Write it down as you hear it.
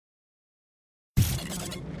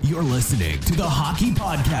You're listening to the Hockey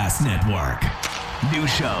Podcast Network. New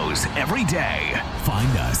shows every day.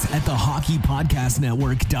 Find us at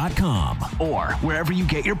thehockeypodcastnetwork.com or wherever you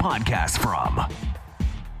get your podcasts from.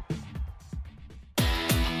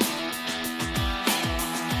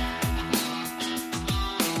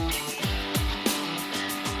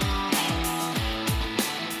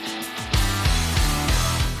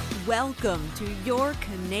 Welcome to your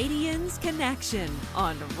Canadiens Connection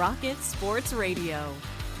on Rocket Sports Radio.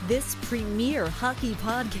 This premier hockey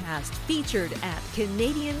podcast featured at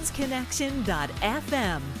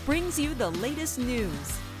CanadiensConnection.fm brings you the latest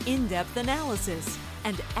news, in-depth analysis,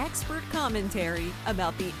 and expert commentary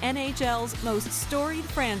about the NHL's most storied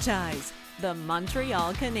franchise, the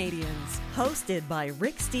Montreal Canadiens. Hosted by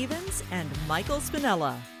Rick Stevens and Michael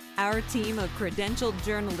Spinella. Our team of credentialed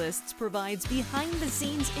journalists provides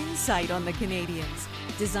behind-the-scenes insight on the Canadiens,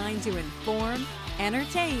 designed to inform,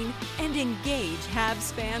 entertain, and engage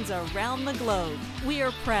Habs fans around the globe. We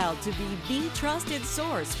are proud to be the trusted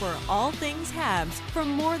source for all things Habs for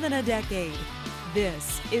more than a decade.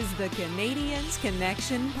 This is the Canadiens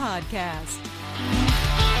Connection Podcast.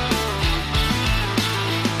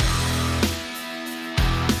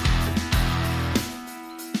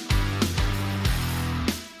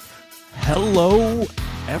 Hello,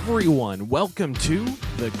 everyone. Welcome to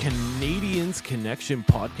the Canadiens Connection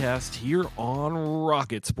podcast here on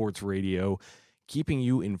Rocket Sports Radio, keeping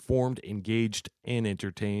you informed, engaged, and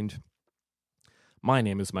entertained. My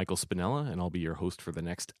name is Michael Spinella, and I'll be your host for the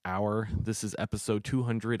next hour. This is episode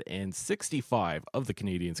 265 of the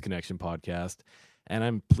Canadiens Connection podcast, and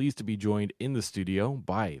I'm pleased to be joined in the studio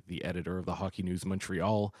by the editor of the Hockey News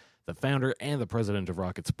Montreal, the founder and the president of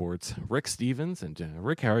Rocket Sports, Rick Stevens. And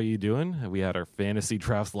Rick, how are you doing? We had our fantasy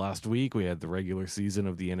drafts last week. We had the regular season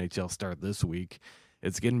of the NHL start this week.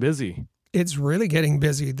 It's getting busy. It's really getting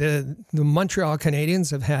busy. The Montreal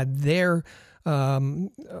Canadiens have had their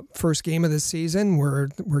first game of the season.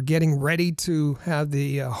 We're getting ready to have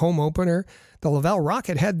the home opener. The Laval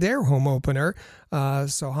Rocket had their home opener.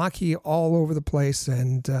 So hockey all over the place,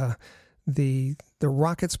 and the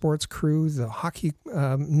Rocket Sports crew, the Hockey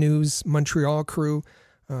News Montreal crew,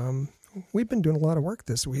 we've been doing a lot of work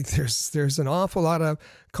this week. There's an awful lot of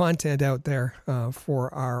content out there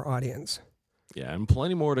for our audience. Yeah, and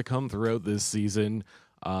plenty more to come throughout this season.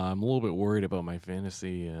 I'm a little bit worried about my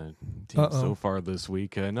fantasy team so far this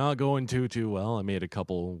week. Not going too well. I made a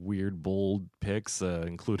couple weird, bold picks,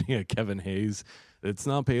 including a Kevin Hayes. It's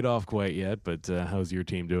not paid off quite yet, but how's your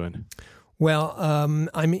team doing? Well,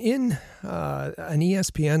 I'm in an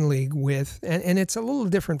ESPN league with, and it's a little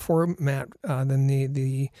different format than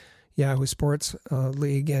the Yahoo Sports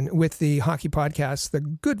League, and with the Hockey Podcast, the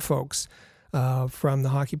good folks from the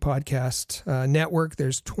Hockey Podcast Network.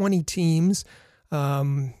 There's 20 teams.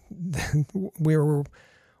 We were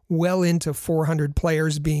well into 400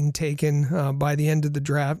 players being taken by the end of the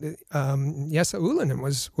draft. Jesse Ullinen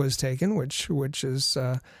was taken, which is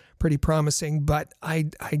pretty promising, but I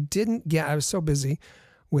was so busy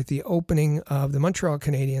with the opening of the Montreal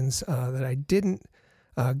Canadiens that I didn't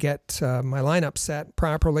get my lineup set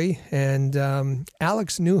properly, and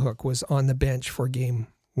Alex Newhook was on the bench for game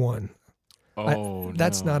one.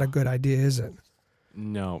 That's not a good idea, is it?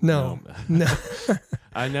 No.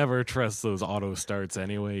 I never trust those auto starts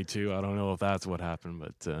anyway, too. I don't know if that's what happened,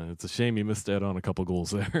 but it's a shame he missed out on a couple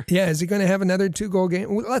goals there. Yeah, is he going to have another 2-goal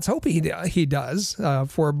game? Well, let's hope he does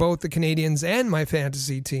for both the Canadiens and my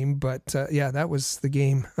fantasy team. But that was the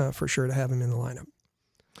game for sure to have him in the lineup.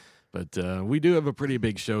 But we do have a pretty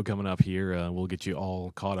big show coming up here. We'll get you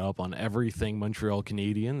all caught up on everything Montreal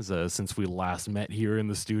Canadiens since we last met here in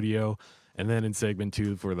the studio. And then in segment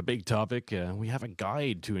 2, for the big topic, we have a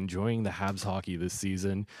guide to enjoying the Habs hockey this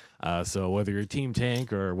season. So whether you're Team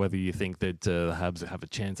Tank or whether you think that the Habs have a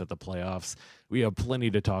chance at the playoffs, we have plenty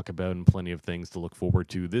to talk about and plenty of things to look forward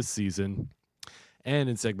to this season. And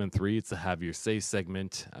in segment 3, it's the Have Your Say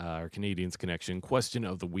segment. Our Canadiens Connection question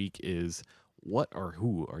of the week is, what or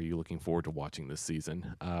who are you looking forward to watching this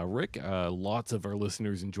season? Rick, lots of our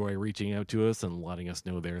listeners enjoy reaching out to us and letting us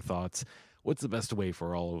know their thoughts. What's the best way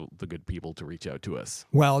for all the good people to reach out to us?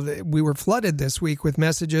 Well, we were flooded this week with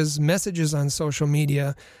messages on social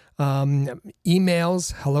media,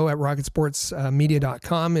 emails.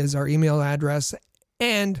 hello@rocketsportsmedia.com is our email address.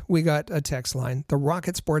 And we got a text line, the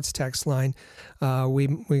Rocket Sports text line.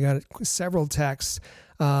 We got several texts.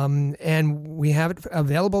 And we have it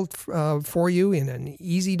available for you in an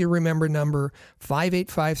easy-to-remember number,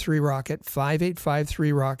 5853-ROCKET,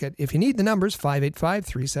 5853-ROCKET. If you need the numbers,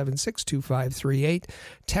 585-376-2538.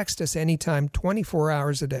 Text us anytime, 24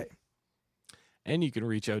 hours a day. And you can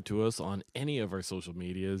reach out to us on any of our social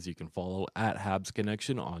medias. You can follow at Habs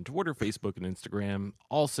Connection on Twitter, Facebook, and Instagram.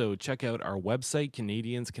 Also, check out our website,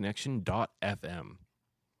 CanadiensConnection.fm.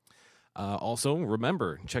 Also,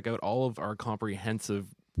 remember, check out all of our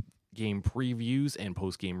comprehensive game previews and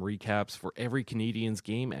post-game recaps for every Canadiens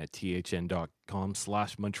game at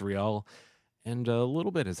thn.com/Montreal. And a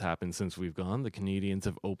little bit has happened since we've gone. The Canadiens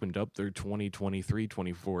have opened up their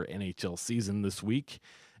 2023-24 NHL season this week.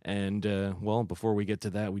 And, well, before we get to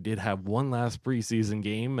that, we did have one last preseason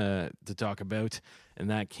game to talk about, and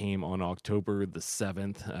that came on October the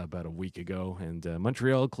 7th, about a week ago. And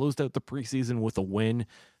Montreal closed out the preseason with a win,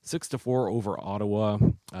 6-4 over Ottawa.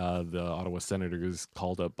 The Ottawa Senators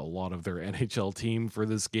called up a lot of their NHL team for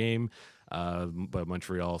this game, but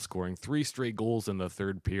Montreal scoring 3 straight goals in the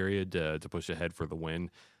third period to push ahead for the win.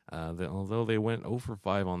 Although they went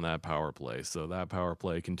 0-for-5 on that power play, so that power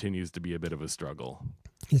play continues to be a bit of a struggle.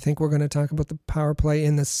 You think we're going to talk about the power play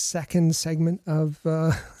in the second segment of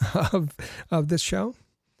this show?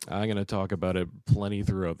 I'm going to talk about it plenty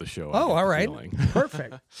throughout the show. Oh, all right.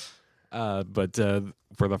 Perfect. But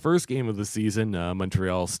for the first game of the season,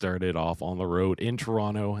 Montreal started off on the road in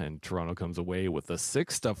Toronto, and Toronto comes away with a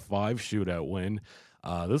 6-5 shootout win.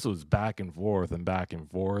 This was back and forth.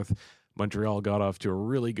 Montreal got off to a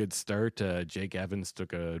really good start. Jake Evans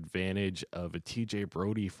took advantage of a TJ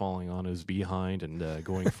Brody falling on his behind and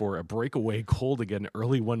going for a breakaway goal to get an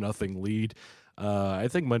early 1-0 lead. I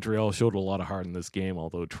think Montreal showed a lot of heart in this game,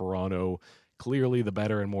 although Toronto, clearly the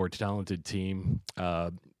better and more talented team.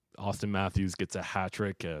 Austin Matthews gets a hat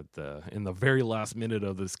trick in the very last minute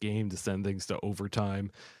of this game to send things to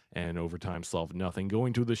overtime, and overtime solved nothing.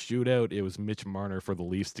 Going to the shootout, it was Mitch Marner for the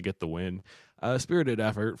Leafs to get the win. Spirited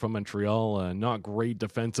effort from Montreal, not great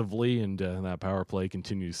defensively, and that power play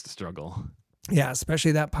continues to struggle. Yeah,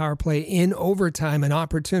 especially that power play in overtime, an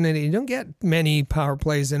opportunity. You don't get many power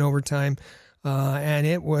plays in overtime, and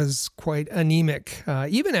it was quite anemic,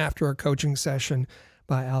 even after a coaching session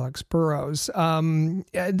by Alex Burrows.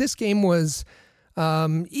 This game was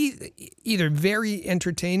either very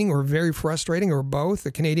entertaining or very frustrating, or both.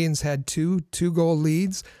 The Canadiens had two goal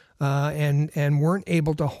leads and weren't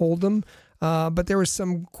able to hold them. But there were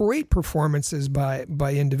some great performances by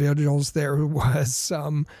individuals. There was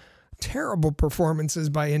some terrible performances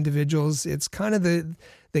by individuals. It's kind of the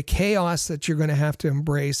chaos that you're going to have to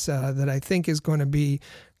embrace that I think is going to be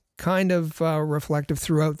kind of reflective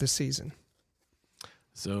throughout the season.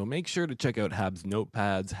 So make sure to check out Habs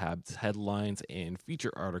notepads, Habs headlines, and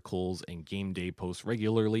feature articles and game day posts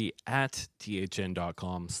regularly at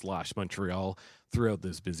thn.com/Montreal throughout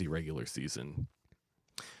this busy regular season.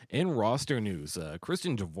 In roster news,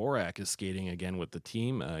 Christian Dvorak is skating again with the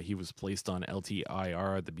team. He was placed on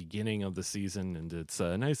LTIR at the beginning of the season, and it's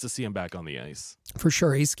nice to see him back on the ice. For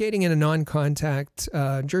sure. He's skating in a non-contact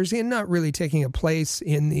jersey and not really taking a place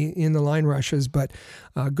in the line rushes, but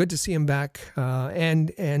good to see him back.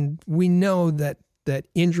 And we know that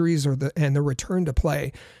injuries and the return to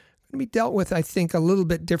play going to be dealt with, I think, a little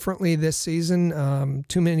bit differently this season.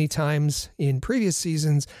 Too many times in previous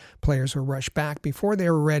seasons, players were rushed back before they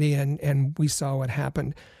were ready, and we saw what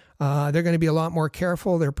happened. They're going to be a lot more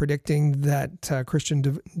careful. They're predicting that Christian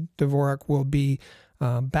Dvorak will be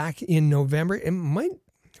back in November.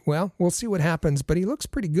 We'll see what happens, but he looks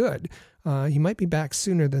pretty good. He might be back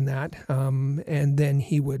sooner than that, and then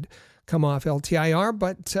he would come off LTIR.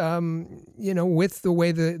 But with the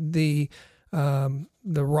way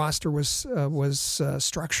the roster was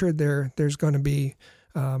structured, there's going to be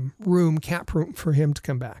cap room for him to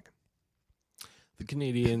come back. The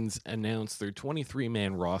Canadiens announced their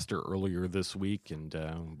 23-man roster earlier this week, and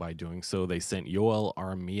by doing so, they sent Yoel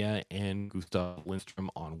Armia and Gustav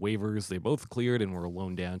Lindstrom on waivers. They both cleared and were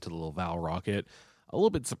loaned down to the Laval Rocket. A little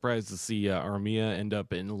bit surprised to see Armia end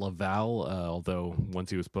up in Laval, although once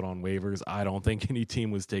he was put on waivers, I don't think any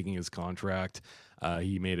team was taking his contract.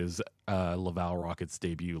 He made his Laval Rockets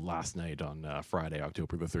debut last night on Friday,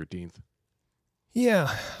 October the 13th.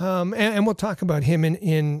 Yeah, and we'll talk about him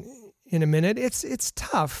in a minute. It's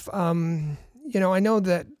tough. I know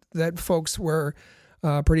that folks were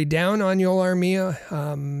pretty down on Yoel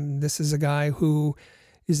Armia. This is a guy who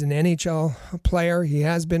is an NHL player. He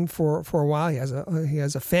has been for a while. He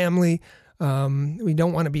has a family. We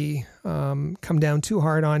don't want to be come down too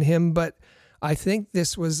hard on him, but I think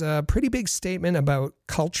this was a pretty big statement about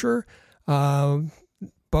culture.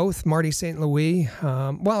 Both Marty St. Louis,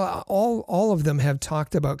 all of them have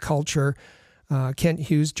talked about culture. Kent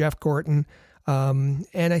Hughes, Jeff Gorton, and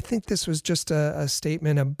I think this was just a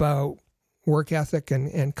statement about work ethic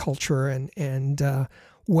and culture and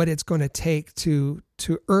what it's going to take to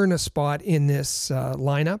earn a spot in this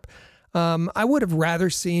lineup. I would have rather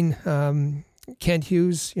seen Kent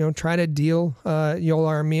Hughes, try to deal Joel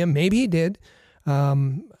Armia. Maybe he did.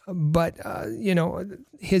 But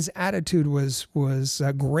his attitude was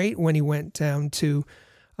great when he went down to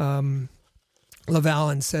Laval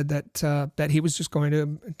and said that he was just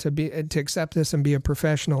going to accept this and be a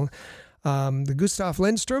professional. The Gustav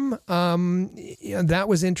Lindstrom, that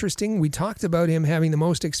was interesting. We talked about him having the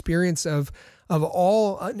most experience of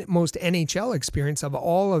most NHL experience of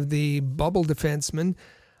all of the bubble defensemen.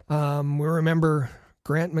 We remember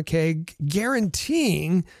Grant McKay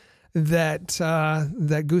guaranteeing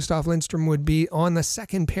that Gustav Lindstrom would be on the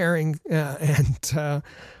second pairing, and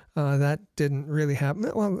that didn't really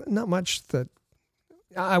happen. Well, not much. That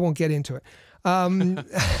I won't get into it.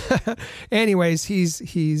 Anyways,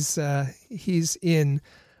 he's in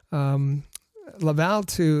Laval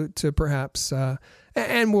to perhaps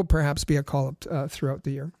and will perhaps be a call-up throughout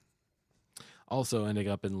the year. Also ending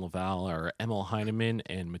up in Laval are Emil Heineman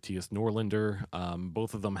and Matthias Norlinder.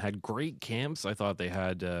 Both of them had great camps. I thought they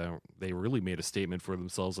really made a statement for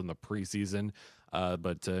themselves in the preseason.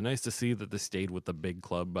 But nice to see that they stayed with the big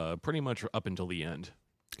club pretty much up until the end.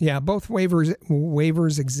 Yeah, both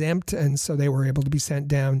waivers exempt, and so they were able to be sent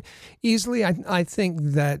down easily. I think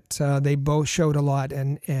that they both showed a lot,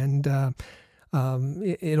 and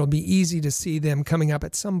it'll be easy to see them coming up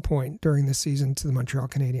at some point during the season to the Montreal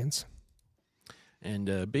Canadiens.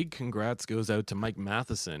 And big congrats goes out to Mike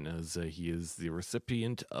Matheson, as he is the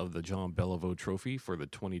recipient of the Jean Beliveau Trophy for the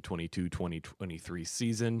 2022-2023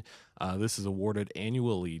 season. This is awarded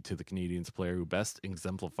annually to the Canadiens player who best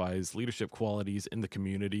exemplifies leadership qualities in the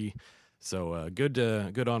community. So good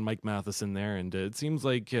on Mike Matheson there. And it seems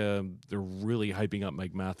like they're really hyping up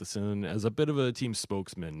Mike Matheson as a bit of a team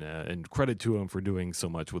spokesman, and credit to him for doing so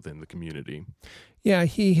much within the community. Yeah,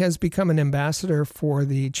 he has become an ambassador for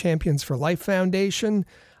the Champions for Life Foundation,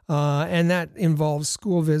 and that involves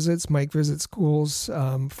school visits. Mike visits schools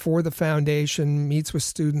for the foundation, meets with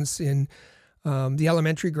students in the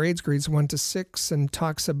elementary grades 1 to 6, and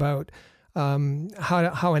talks about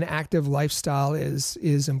how an active lifestyle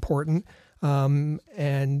is important,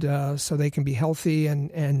 and so they can be healthy,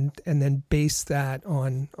 and then base that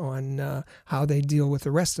on how they deal with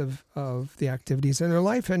the rest of the activities in their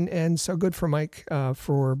life, and so good for Mike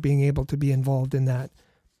for being able to be involved in that.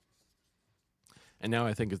 And now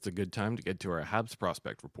I think it's a good time to get to our Habs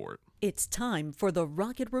prospect report. It's time for the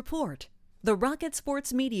Rocket Report. The Rocket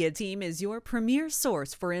Sports Media Team is your premier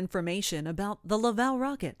source for information about the Laval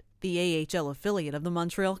Rocket, the AHL affiliate of the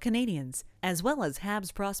Montreal Canadiens, as well as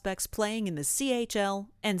Habs prospects playing in the CHL,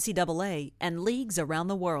 NCAA, and leagues around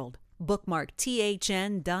the world. Bookmark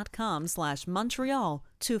thn.com/Montreal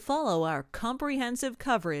to follow our comprehensive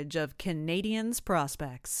coverage of Canadiens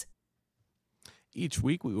prospects. Each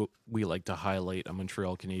week, we like to highlight a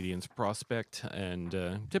Montreal Canadiens prospect,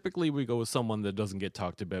 and typically we go with someone that doesn't get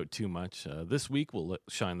talked about too much. This week, we'll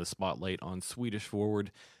shine the spotlight on Swedish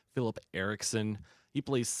forward Philip Eriksson. He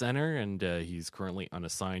plays center, and he's currently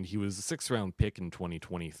unassigned. He was a 6th-round pick in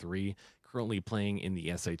 2023, currently playing in the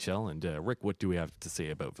SHL. And Rick, what do we have to say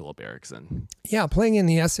about Philip Eriksson? Yeah, playing in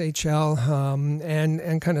the SHL,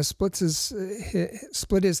 and kind of split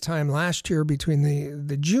his time last year between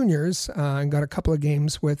the juniors, and got a couple of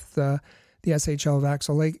games with the SHL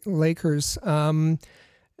Vaxel Lakers.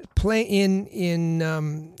 Play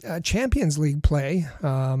in Champions League play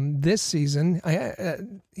this season.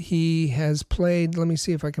 He has played. Let me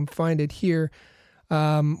see if I can find it here. He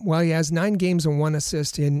has 9 games and 1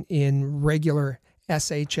 assist in regular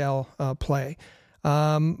SHL play.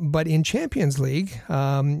 But in Champions League,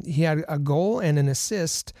 he had a goal and an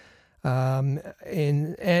assist, and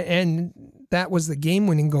that was the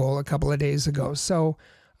game-winning goal a couple of days ago. So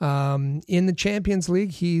in the Champions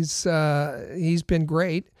League, he's been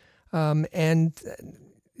great. And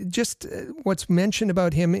just what's mentioned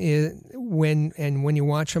about him is when you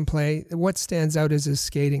watch him play, what stands out is his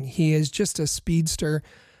skating. He is just a speedster,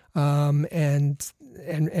 and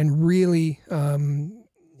really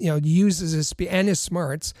uses his speed and his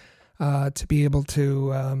smarts to be able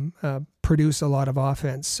to produce a lot of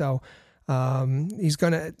offense. So he's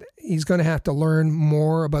gonna have to learn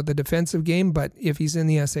more about the defensive game. But if he's in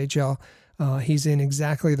the SHL, he's in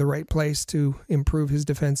exactly the right place to improve his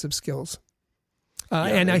defensive skills.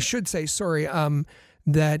 I should say,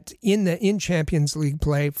 that in Champions League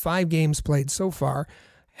play, 5 games played so far,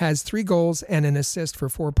 has 3 goals and an assist for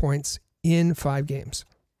 4 points in 5 games.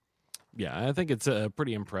 Yeah, I think it's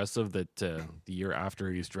pretty impressive that the year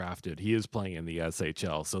after he's drafted, he is playing in the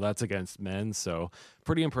SHL. So that's against men. So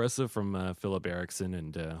pretty impressive from Philip Eriksson,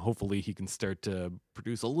 and hopefully he can start to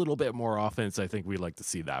produce a little bit more offense. I think we'd like to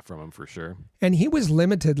see that from him for sure. And he was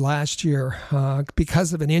limited last year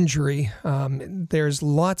because of an injury. There's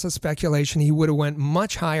lots of speculation he would have went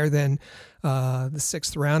much higher than the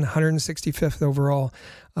 6th round, 165th overall.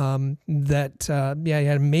 He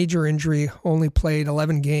had a major injury, only played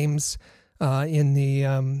 11 games in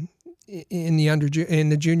the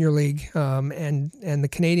junior league, and the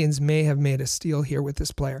Canadiens may have made a steal here with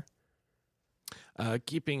this player.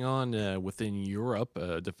 Keeping on within Europe,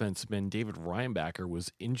 defenseman David Reinbacher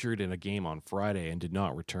was injured in a game on Friday and did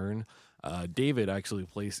not return. David actually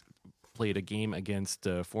played a game against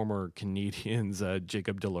former Canadiens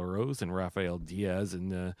Jacob Delarose and Rafael Diaz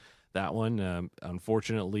in that one.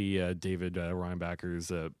 Unfortunately, David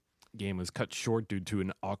Reinbacher's game was cut short due to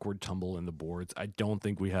an awkward tumble in the boards. I don't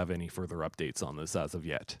think we have any further updates on this as of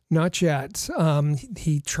yet. Not yet.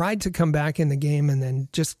 He tried to come back in the game and then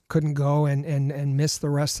just couldn't go and missed the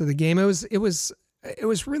rest of the game. It was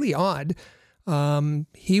really odd.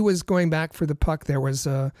 He was going back for the puck. There was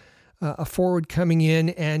a forward coming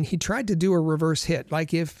in, and he tried to do a reverse hit.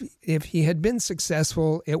 Like if he had been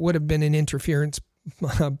successful, it would have been an interference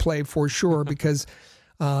play for sure, because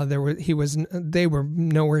they were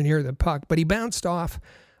nowhere near the puck, but he bounced off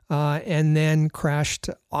and then crashed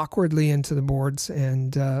awkwardly into the boards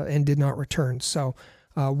and did not return. So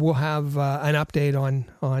we'll have an update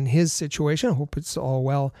on his situation. I hope it's all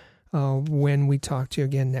well when we talk to you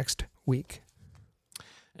again next week.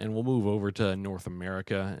 And we'll move over to North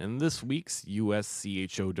America. In this week's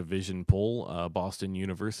USCHO division poll, Boston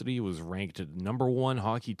University was ranked number 1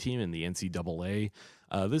 hockey team in the NCAA.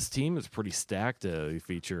 This team is pretty stacked. They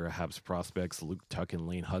feature Habs prospects Luke Tuck and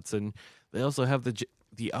Lane Hudson. They also have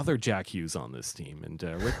the other Jack Hughes on this team. And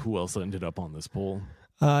Rick, who else ended up on this poll?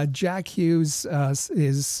 Jack Hughes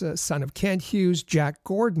is son of Kent Hughes. Jack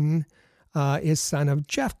Gordon is son of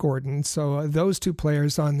Jeff Gordon. So those two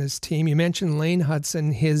players on this team. You mentioned Lane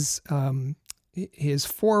Hudson. His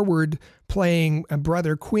forward playing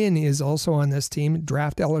brother Quinn is also on this team,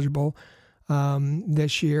 draft eligible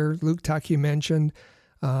this year. Luke Tuck, you mentioned,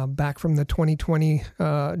 back from the 2020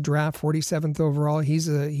 draft, 47th overall. He's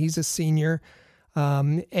a senior.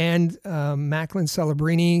 And Macklin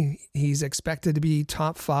Celebrini, he's expected to be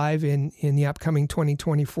top 5 in the upcoming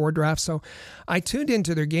 2024 draft. So I tuned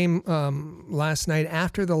into their game last night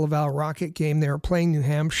after the Laval Rocket game. They were playing New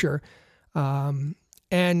Hampshire,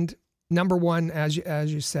 and number 1, as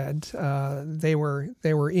you said, they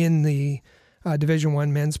were in the Division I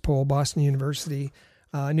men's poll. Boston University,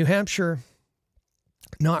 New Hampshire,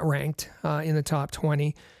 not ranked in the top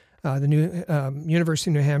 20. The new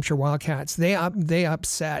University of New Hampshire Wildcats, they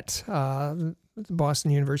upset the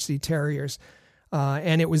Boston University Terriers,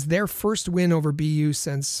 and it was their first win over BU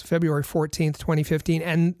since February 14th, 2015.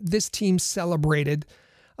 And this team celebrated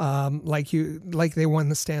like they won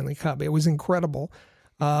the Stanley Cup. It was incredible.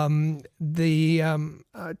 The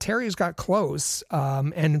Terriers got close,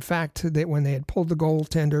 and in fact, when they had pulled the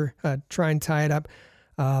goaltender, try and tie it up.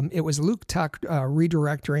 It was Luke Tuck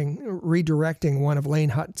redirecting one of Lane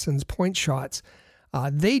Hudson's point shots.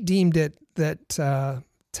 They deemed it that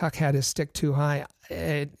Tuck had his stick too high.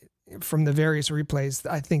 From the various replays,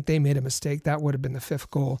 I think they made a mistake. That would have been the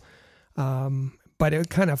 5th goal. But it was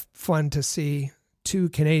kind of fun to see two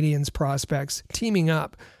Canadiens prospects teaming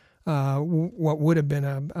up, what would have been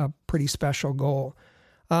a pretty special goal.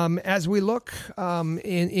 As we look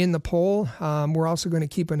in the poll, we're also going to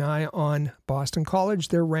keep an eye on Boston College.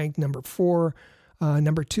 They're ranked number 4.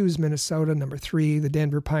 Number 2 is Minnesota. Number 3, the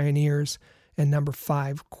Denver Pioneers. And number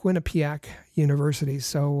 5, Quinnipiac University.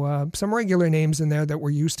 So some regular names in there that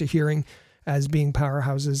we're used to hearing as being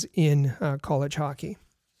powerhouses in college hockey.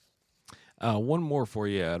 One more for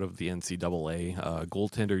you out of the NCAA.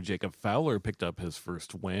 Goaltender Jacob Fowler picked up his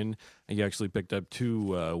first win. He actually picked up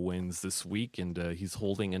 2 wins this week, and he's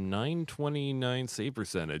holding a .929 save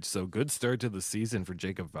percentage. So good start to the season for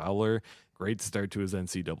Jacob Fowler. Great start to his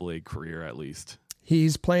NCAA career, at least.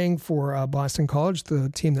 He's playing for Boston College, the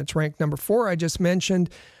team that's ranked number 4, I just mentioned,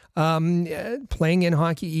 playing in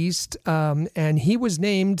Hockey East. And he was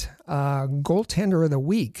named Goaltender of the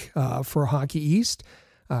Week for Hockey East.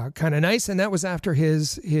 Kind of nice, and that was after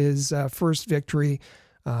his first victory.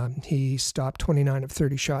 He stopped 29 of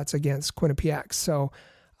 30 shots against Quinnipiac. So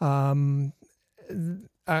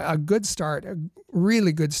a good start, a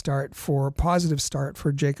really good start, positive start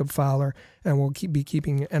for Jacob Fowler, and we'll be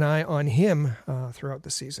keeping an eye on him throughout the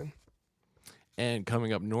season. And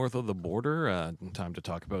coming up north of the border, time to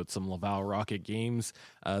talk about some Laval Rocket games.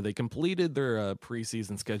 They completed their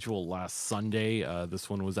preseason schedule last Sunday. This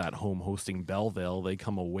one was at home hosting Belleville. They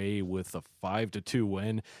come away with a 5-2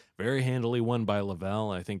 win. Very handily won by Laval.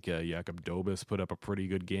 I think Jakob Dobis put up a pretty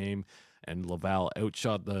good game. And Laval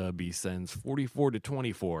outshot the Bisons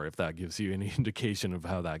 44-24, if that gives you any indication of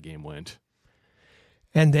how that game went.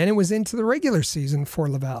 And then it was into the regular season for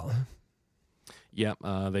Laval. Yep,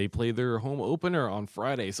 they played their home opener on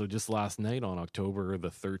Friday, so just last night on October the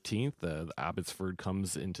 13th, the Abbotsford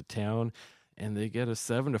comes into town, and they get a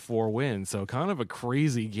 7-4 win. So kind of a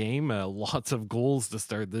crazy game, lots of goals to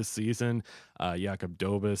start this season. Jakob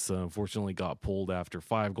Dobis unfortunately got pulled after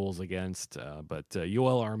 5 goals against, but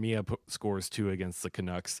Yoel Armia scores 2 against the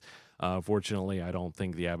Canucks. Fortunately, I don't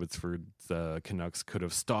think the Abbotsford Canucks could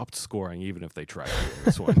have stopped scoring even if they tried to in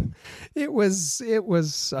this one. It was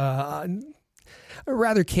a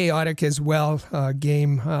rather chaotic as well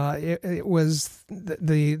game. It was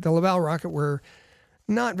the Laval Rocket were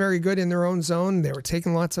not very good in their own zone. They were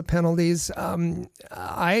taking lots of penalties.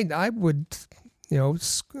 I would,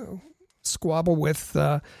 squabble with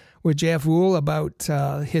Jeff Wool about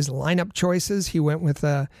his lineup choices. He went with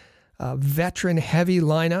a veteran heavy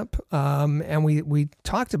lineup, and we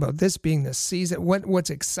talked about this being the season. What's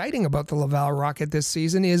exciting about the Laval Rocket this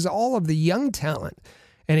season is all of the young talent.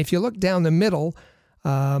 And if you look down the middle,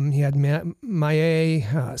 he had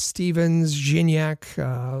Maillet, Stevens, Gignac,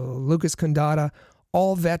 Lucas Condata,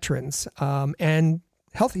 all veterans, and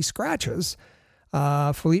healthy scratches.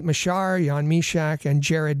 Philippe Michard, Jan Mishak, and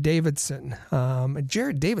Jared Davidson.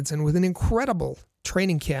 Jared Davidson with an incredible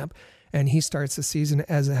training camp, and he starts the season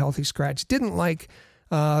as a healthy scratch. Didn't like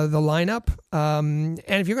the lineup. And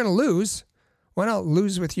if you're going to lose, why not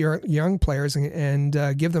lose with your young players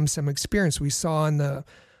and give them some experience? We saw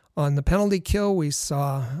on the penalty kill, we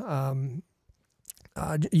saw Yoel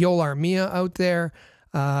Armia out there,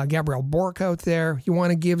 Gabriel Bourque out there. You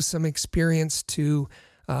want to give some experience to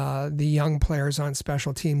the young players on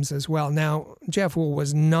special teams as well. Now, Jeff Wool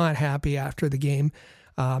was not happy after the game.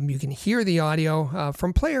 You can hear the audio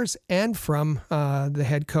from players and from the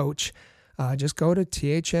head coach. Just go to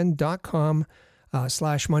thn.com.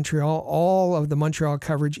 /Montreal, all of the Montreal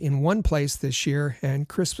coverage in one place this year. And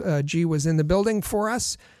Chris G was in the building for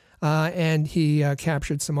us, and he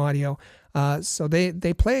captured some audio. So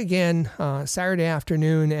they play again Saturday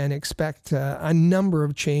afternoon and expect a number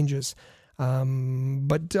of changes.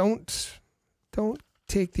 But don't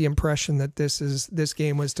take the impression that this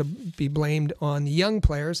game was to be blamed on the young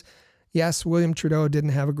players. Yes, William Trudeau didn't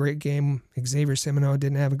have a great game. Xavier Simoneau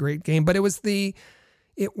didn't have a great game, but it was the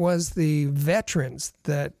veterans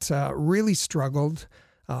that really struggled.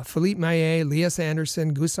 Philippe Maillet, Elias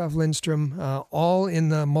Anderson, Gustav Lindstrom, all in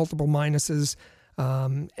the multiple minuses,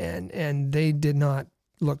 and they did not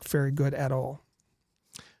look very good at all.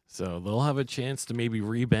 So they'll have a chance to maybe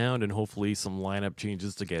rebound and hopefully some lineup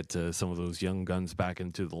changes to get some of those young guns back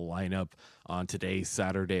into the lineup on today,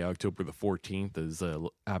 Saturday, October the 14th, as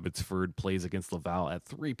Abbotsford plays against Laval at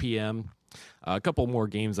 3 p.m. A couple more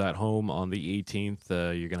games at home on the 18th.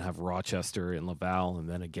 You're going to have Rochester and Laval, and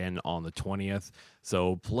then again on the 20th.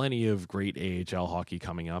 So plenty of great AHL hockey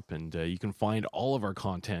coming up, and you can find all of our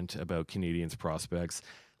content about Canadiens prospects,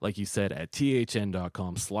 like you said, at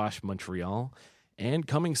thn.com/Montreal. And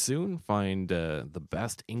coming soon, find the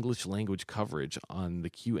best English language coverage on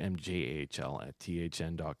the QMJHL at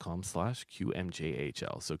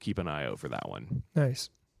thn.com/QMJHL. So keep an eye out for that one.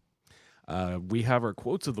 Nice. We have our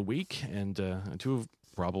quotes of the week, and two of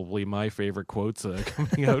probably my favorite quotes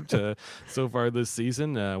coming out so far this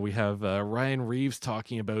season. We have Ryan Reeves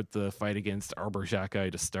talking about the fight against Arbor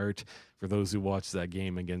Xhekaj to start. For those who watched that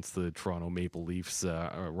game against the Toronto Maple Leafs,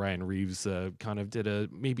 Ryan Reeves kind of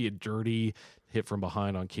did maybe a dirty hit from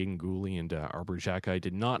behind on Caden Gooley, and Arbor Xhekaj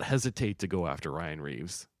did not hesitate to go after Ryan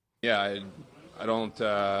Reeves. Yeah, I don't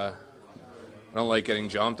like getting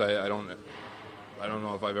jumped. I don't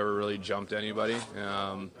know if I've ever really jumped anybody.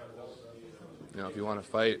 If you want to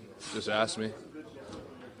fight, just ask me.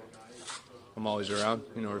 I'm always around.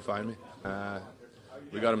 You know where to find me.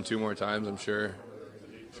 We got him 2 more times. I'm sure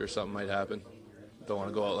something might happen. Don't want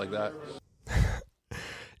to go out like that.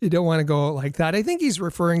 You don't want to go out like that. I think he's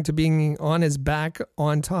referring to being on his back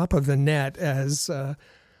on top of the net as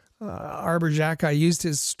Arbor Xhekaj used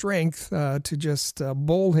his strength to just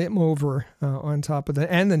bowl him over on top of the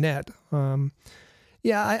net.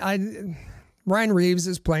 Ryan Reeves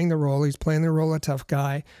is playing the role. He's playing the role of tough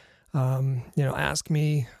guy. Ask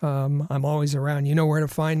me. I'm always around. You know where to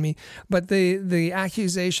find me. But the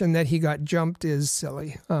accusation that he got jumped is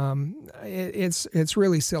silly. It's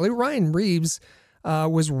really silly. Ryan Reeves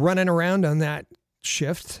was running around on that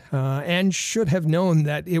shift and should have known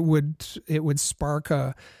that it would spark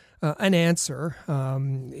an answer.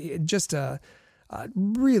 Just a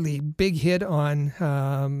really big hit on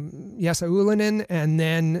Jesse Ylönen, and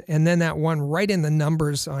then that one right in the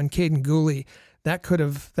numbers on Caden Gooley. That could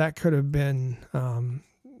have been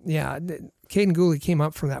Caden Gooley came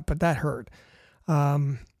up from that, but that hurt.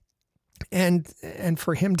 And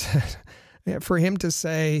for him to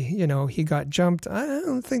say, he got jumped, I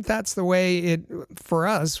don't think that's the way it, for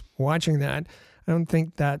us watching that, I don't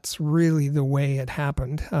think that's really the way it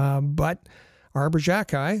happened. But Arbor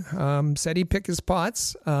Xhekaj said he picked his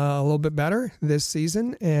spots a little bit better this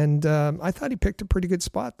season, and I thought he picked a pretty good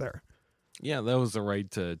spot there. Yeah, that was the right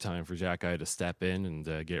time for Xhekaj to step in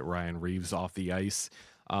and get Ryan Reeves off the ice.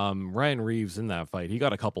 Ryan Reeves in that fight, he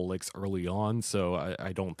got a couple licks early on, so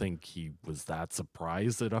I don't think he was that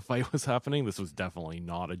surprised that a fight was happening. This was definitely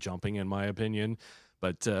not a jumping, in my opinion.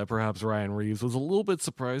 But perhaps Ryan Reeves was a little bit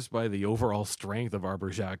surprised by the overall strength of Arbor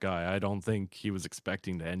Xhekaj. I don't think he was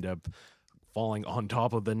expecting to end up falling on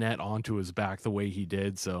top of the net onto his back the way he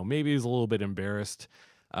did, so maybe he's a little bit embarrassed.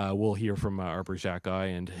 We'll hear from Arbor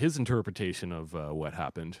Xhekaj and his interpretation of what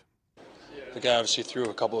happened. The guy obviously threw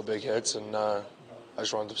a couple of big hits, and I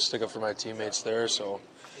just wanted to stick up for my teammates there. So,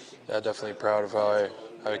 yeah, definitely proud of how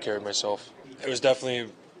I carried myself. It was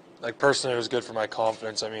definitely, personally, it was good for my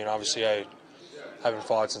confidence. I mean, obviously, I haven't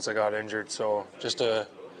fought since I got injured, so just to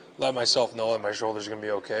let myself know that my shoulder's going to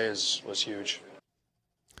be okay was huge.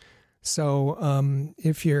 So,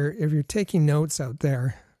 if you're taking notes out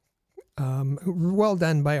there, well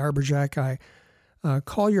done by Arbor Xhekaj.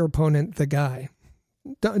 Call your opponent the guy.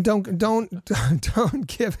 Don't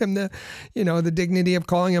give him the dignity of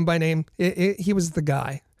calling him by name. He was the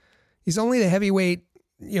guy. He's only the heavyweight,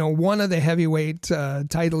 one of the heavyweight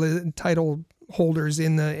title holders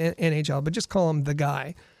in the NHL, but just call him the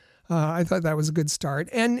guy. I thought that was a good start,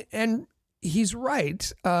 and he's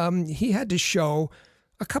right. He had to show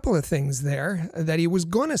a couple of things there, that he was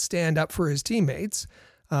going to stand up for his teammates,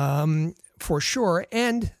 for sure,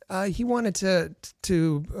 and he wanted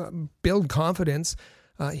to build confidence.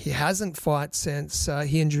 He hasn't fought since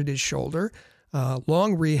he injured his shoulder.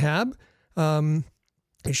 Long rehab.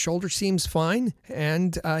 His shoulder seems fine,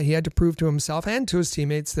 and he had to prove to himself and to his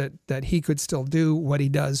teammates that he could still do what he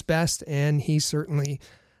does best, and he certainly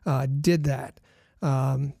did that.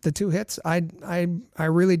 The two hits I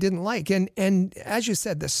really didn't like, and as you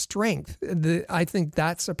said, the strength. I think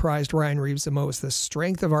that surprised Ryan Reeves the most. The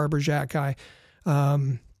strength of Arbor Xhekaj,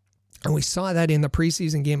 and we saw that in the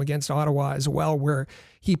preseason game against Ottawa as well, where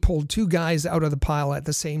he pulled two guys out of the pile at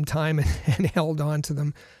the same time and held on to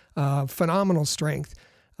them. Phenomenal strength,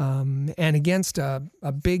 and against a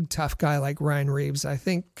big tough guy like Ryan Reeves, I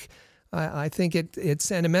think it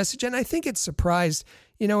sent a message, and I think it surprised.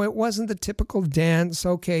 It wasn't the typical dance.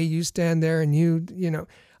 Okay, you stand there and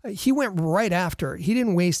he went right after. He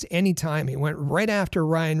didn't waste any time. He went right after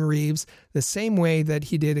Ryan Reeves the same way that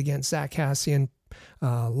he did against Zach Kassian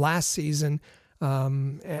last season,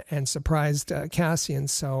 and surprised Kassian.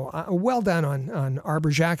 So well done on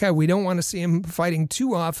Arbor Xhekaj. We don't want to see him fighting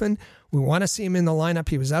too often. We want to see him in the lineup.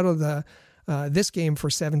 He was out of this game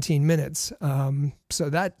for 17 minutes.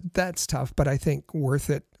 So that's tough, but I think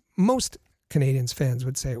worth it. Most Canadiens fans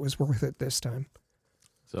would say it was worth it this time.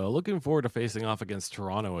 So looking forward to facing off against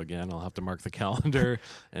Toronto again. I'll have to mark the calendar.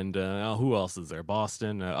 And who else is there?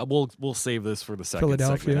 Boston. We'll save this for the second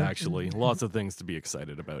segment, actually. Lots of things to be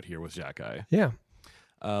excited about here with Xhekaj. Yeah.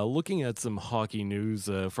 Looking at some hockey news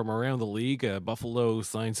from around the league, Buffalo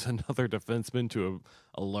signs another defenseman to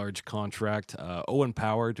a large contract. Owen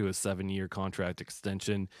Power to a 7-year contract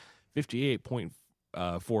extension,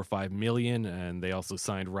 $58.45 million, and they also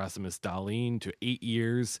signed Rasmus Dahlin to 8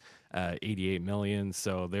 years, $88 million.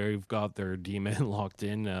 So they've got their D-men locked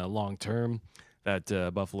in long term.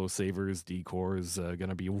 That Buffalo Sabres D-core is going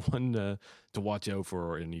to be one to watch out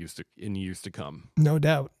for in years to come. No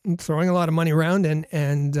doubt, throwing a lot of money around,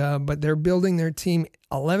 and but they're building their team.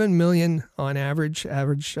 $11 million on average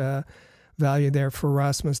value there for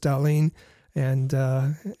Rasmus Dahlin. And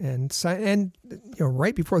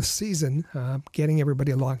right before the season, getting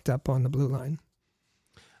everybody locked up on the blue line.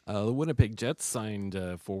 The Winnipeg Jets signed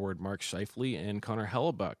forward Mark Scheifele and Connor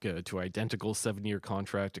Hellebuck to identical 7-year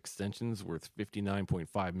contract extensions worth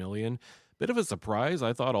 $59.5 million. bit of a surprise.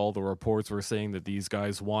 I thought all the reports were saying that these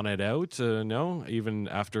guys wanted out. No, even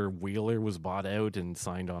after Wheeler was bought out and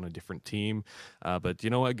signed on a different team. But you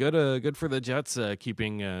know what? Good for the Jets,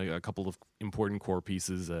 keeping a couple of important core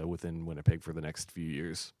pieces within Winnipeg for the next few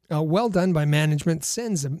years. Well done by management.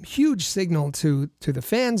 Sends a huge signal to the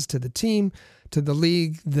fans, to the team, to the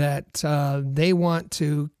league that they want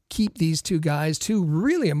to keep these two guys, two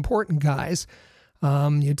really important guys.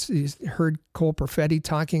 You heard Cole Perfetti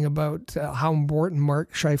talking about how important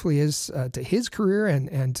Mark Scheifele is to his career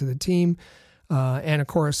and to the team. And of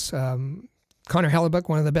course, Connor Hellebuck,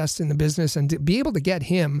 one of the best in the business, and to be able to get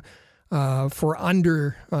him for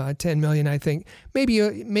under $10 million, I think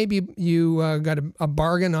maybe you got a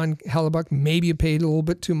bargain on Hellebuck. Maybe you paid a little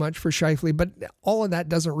bit too much for Scheifele, but all of that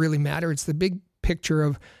doesn't really matter. It's the big picture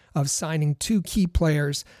of signing two key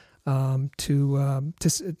players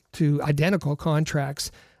to identical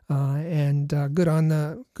contracts, and good on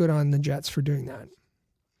the Jets for doing that.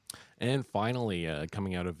 And finally,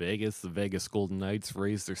 coming out of Vegas, the Vegas Golden Knights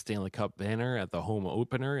raised their Stanley Cup banner at the home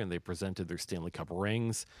opener, and they presented their Stanley Cup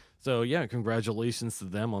rings. So, yeah, congratulations to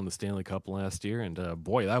them on the Stanley Cup last year. And,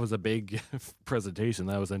 boy, that was a big presentation.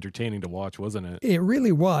 That was entertaining to watch, wasn't it? It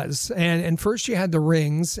really was. And first you had the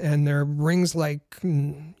rings, and they're rings like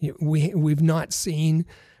we've not seen.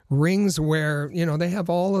 Rings where, they have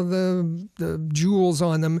all of the jewels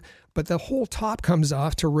on them, but the whole top comes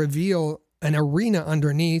off to reveal an arena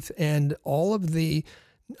underneath, and all of the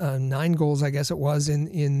 9 goals, I guess it was,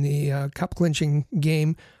 in the cup clinching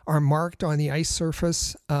game are marked on the ice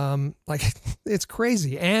surface. It's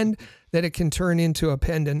crazy. And that it can turn into a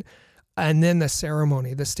pendant. And then the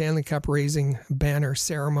ceremony, the Stanley Cup raising banner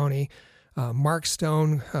ceremony. Mark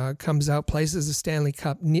Stone comes out, places the Stanley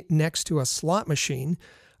Cup next to a slot machine.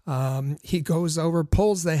 He goes over,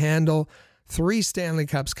 pulls the handle, 3 Stanley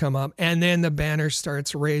Cups come up, and then the banner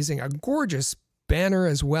starts raising. A gorgeous banner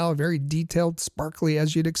as well, very detailed, sparkly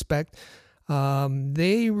as you'd expect.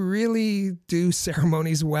 They really do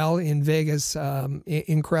ceremonies well in Vegas.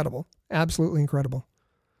 Incredible. Absolutely incredible.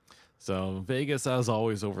 So Vegas, as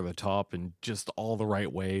always, over the top in just all the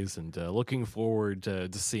right ways, and looking forward to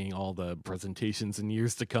seeing all the presentations in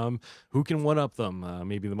years to come. Who can one-up them?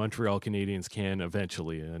 Maybe the Montreal Canadiens can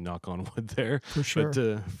eventually, knock on wood there. For sure.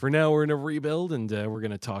 But for now, we're in a rebuild, and we're going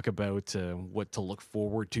to talk about what to look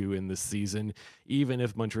forward to in this season, even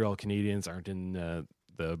if Montreal Canadiens aren't in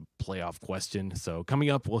the playoff question. So coming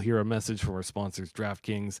up, we'll hear a message from our sponsors,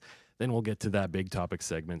 DraftKings. Then we'll get to that big topic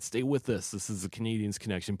segment. Stay with us. This is the Canadiens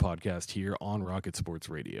Connection podcast here on Rocket Sports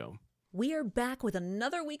Radio. We are back with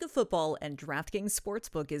another week of football, and DraftKings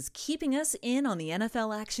Sportsbook is keeping us in on the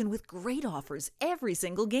NFL action with great offers every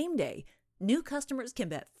single game day. New customers can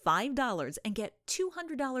bet $5 and get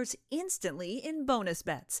 $200 instantly in bonus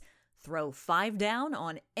bets. Throw 5 down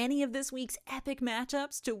on any of this week's epic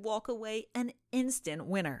matchups to walk away an instant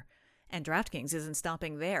winner. And DraftKings isn't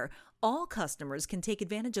stopping there. All customers can take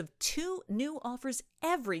advantage of 2 new offers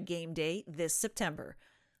every game day this September.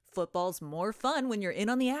 Football's more fun when you're in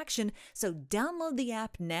on the action, so download the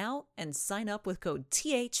app now and sign up with code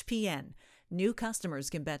THPN. New customers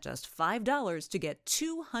can bet just $5 to get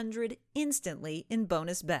 $200 instantly in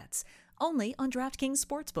bonus bets. Only on DraftKings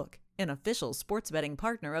Sportsbook, an official sports betting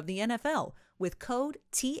partner of the NFL, with code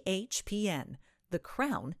THPN. The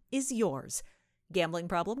crown is yours. Gambling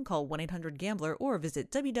problem? Call 1-800-GAMBLER or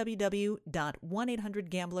visit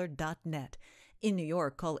www.1800gambler.net. In New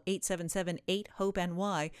York, call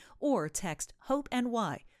 877-8-HOPE-NY or text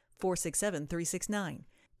HOPE-NY 467-369.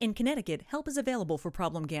 In Connecticut, help is available for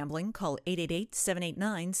problem gambling. Call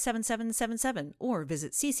 888-789-7777 or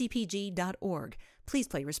visit ccpg.org. Please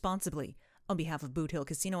play responsibly. On behalf of Boot Hill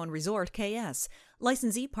Casino and Resort, KS.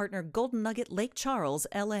 Licensee partner Golden Nugget Lake Charles,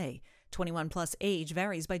 LA. 21 plus age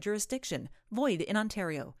varies by jurisdiction. Void in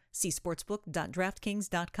Ontario. See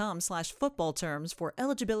sportsbook.draftkings.com/football terms for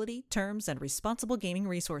eligibility, terms, and responsible gaming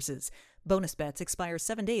resources. Bonus bets expire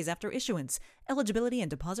 7 days after issuance. Eligibility and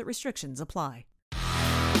deposit restrictions apply.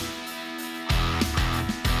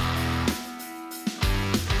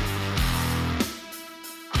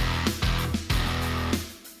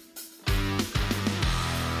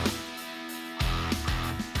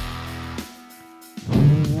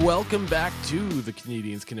 Welcome back to the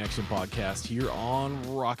Canadiens Connection podcast here on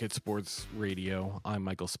Rocket Sports Radio. I'm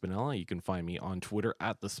Michael Spinella. You can find me on Twitter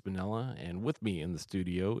at the Spinella, and with me in the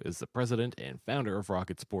studio is the president and founder of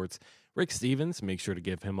Rocket Sports, Rick Stevens. Make sure to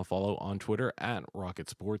give him a follow on Twitter at Rocket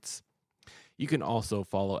Sports. You can also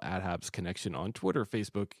follow at Habs Connection on Twitter,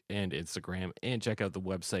 Facebook, and Instagram, and check out the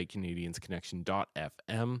website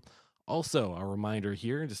canadiensconnection.fm. Also, a reminder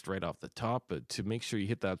here, just right off the top, to make sure you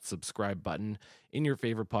hit that subscribe button in your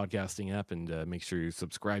favorite podcasting app, and make sure you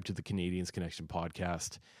subscribe to the Canadiens Connection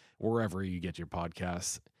podcast wherever you get your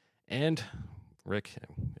podcasts. And Rick,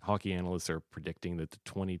 hockey analysts are predicting that the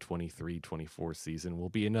 2023-24 season will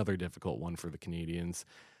be another difficult one for the Canadiens.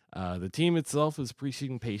 The team itself is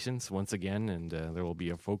preaching patience once again, and there will be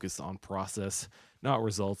a focus on process, not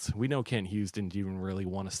results. We know Kent Hughes didn't even really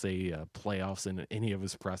want to say playoffs in any of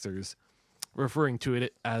his pressers, referring to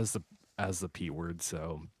it as the P word.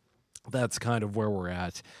 So that's kind of where we're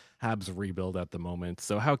at. Habs rebuild at the moment.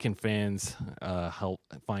 So how can fans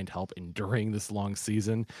find help enduring this long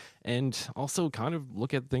season, and also kind of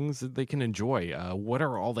look at things that they can enjoy? What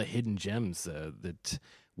are all the hidden gems that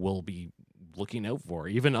we'll be looking out for?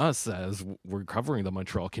 Even us, as we're covering the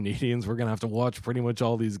Montreal Canadiens, we're going to have to watch pretty much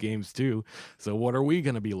all these games too. So what are we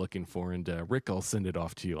going to be looking for? And Rick, I'll send it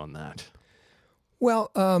off to you on that.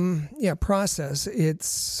 Well, process.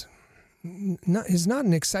 It's not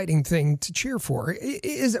an exciting thing to cheer for.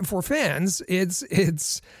 Is it for fans?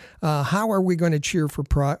 It's how are we going to cheer for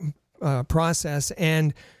process?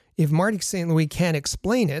 And if Marty St. Louis can't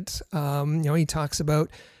explain it, he talks about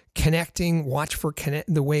connecting, watch for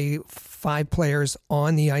the way 5 players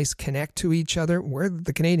on the ice connect to each other. We're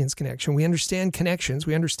the Canadiens connection. We understand connections.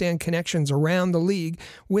 We understand connections around the league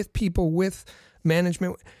with people, with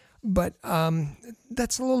management. But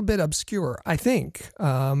that's a little bit obscure, I think.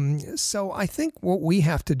 So I think what we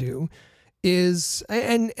have to do is,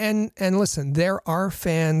 and listen, there are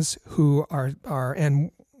fans who are,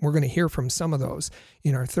 and we're going to hear from some of those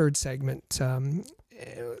in our third segment.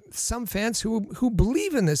 Some fans who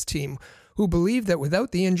believe in this team, who believe that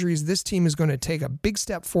without the injuries, this team is going to take a big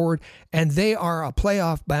step forward, and they are a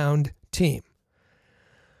playoff-bound team.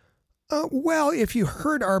 Well, if you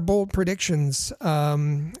heard our bold predictions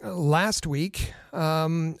last week,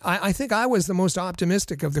 I think I was the most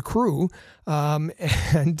optimistic of the crew,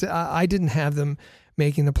 and I didn't have them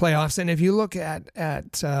making the playoffs. And if you look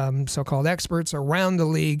at so-called experts around the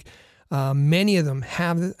league, many of them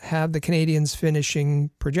have the Canadiens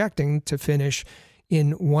projecting to finish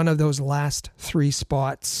in one of those last 3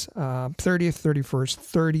 spots, 30th, 31st,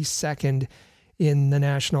 32nd in the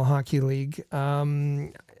National Hockey League.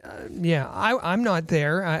 I'm not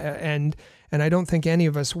there, and I don't think any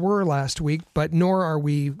of us were last week, but nor are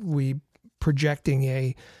we projecting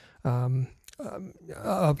a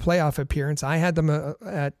playoff appearance. I had them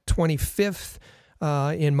at 25th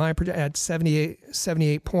in my at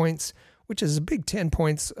 78 points, which is a big 10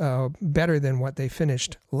 points better than what they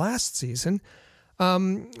finished last season.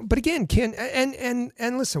 But again, Ken,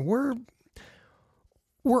 and listen,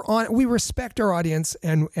 we respect our audience,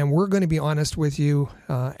 and we're going to be honest with you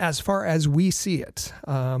as far as we see it.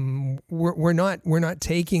 We're not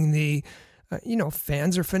taking the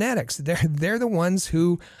fans are fanatics. They're the ones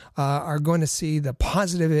who are going to see the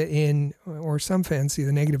positive in, or some fans see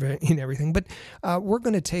the negative in everything. But they're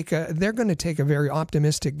going to take a very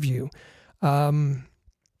optimistic view.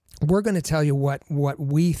 We're going to tell you what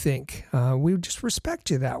we think. We just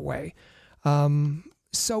respect you that way.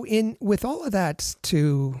 So with all of that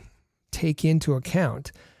to take into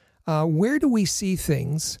account, where do we see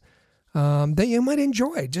things that you might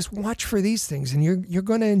enjoy? Just watch for these things, and you're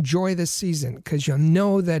going to enjoy this season, because you'll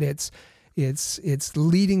know that it's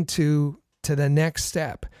leading to the next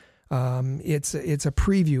step. It's a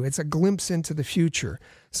preview. It's a glimpse into the future.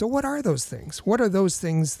 So what are those things? What are those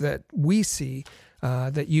things that we see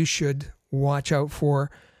that you should watch out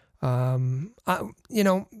for?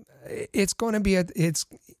 It's going to be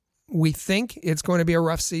we think it's going to be a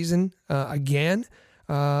rough season again,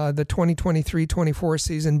 the 2023-24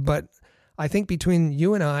 season. But I think between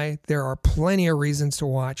you and I, there are plenty of reasons to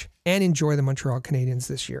watch and enjoy the Montreal Canadiens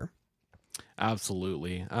this year.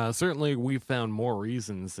 Absolutely. Certainly, we found more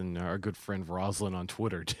reasons than our good friend Rosalind on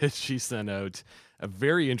Twitter did. She sent out a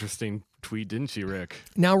very interesting tweet, didn't she, Rick?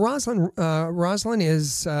 Now, Rosalind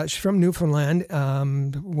is she's from Newfoundland,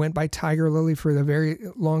 went by Tiger Lily for the very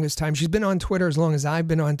longest time. She's been on Twitter as long as I've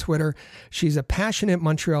been on Twitter. She's a passionate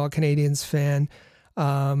Montreal Canadiens fan,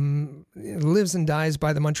 lives and dies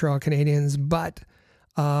by the Montreal Canadiens, but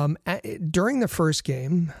during the first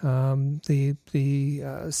game,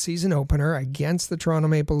 the season opener against the Toronto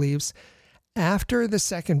Maple Leafs, after the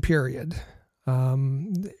second period,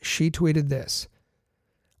 she tweeted this: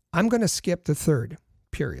 "I'm going to skip the third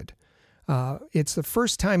period. It's the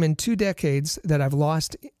first time in 2 decades that I've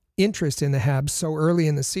lost interest in the Habs so early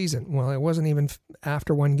in the season." Well, it wasn't even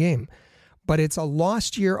after one game, but it's a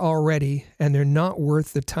lost year already, and they're not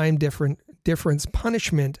worth the time difference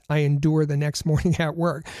punishment I endure the next morning at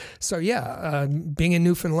work. So being in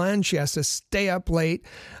Newfoundland, she has to stay up late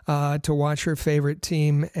to watch her favorite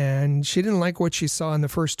team, and she didn't like what she saw in the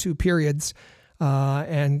first 2 periods,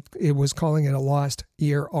 and it was calling it a lost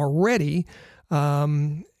year already.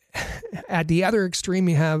 At the other extreme,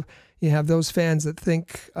 you have those fans that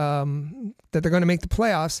think that they're going to make the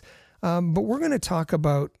playoffs, but we're going to talk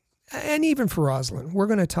about, and even for Roslyn, we're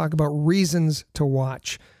going to talk about reasons to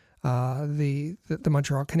watch the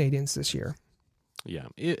Montreal Canadiens this year. Yeah,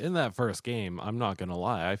 in that first game, I'm not going to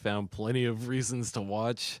lie, I found plenty of reasons to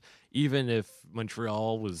watch, even if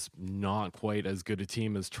Montreal was not quite as good a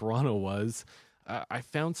team as Toronto was. I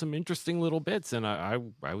found some interesting little bits, and I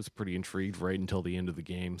was pretty intrigued right until the end of the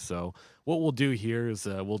game. So what we'll do here is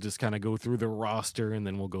we'll just kind of go through the roster, and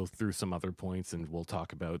then we'll go through some other points, and we'll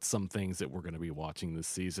talk about some things that we're going to be watching this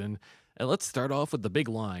season. And let's start off with the big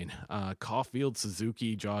line. Caulfield,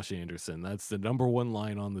 Suzuki, Josh Anderson. That's the number one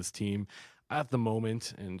line on this team at the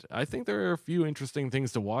moment, and I think there are a few interesting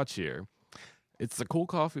things to watch here. It's the Cole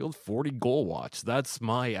Caulfield 40-goal watch. That's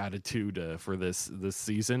my attitude for this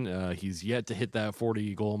season. He's yet to hit that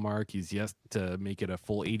 40-goal mark. He's yet to make it a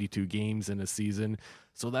full 82 games in a season.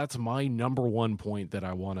 So that's my number one point that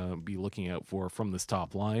I want to be looking out for from this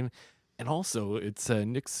top line. And also, it's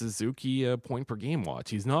Nick Suzuki point-per-game watch.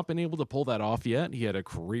 He's not been able to pull that off yet. He had a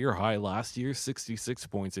career high last year, 66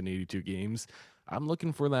 points in 82 games. I'm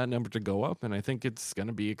looking for that number to go up, and I think it's going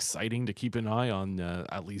to be exciting to keep an eye on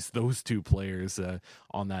at least those 2 players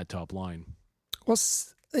on that top line. Well,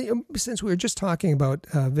 since we were just talking about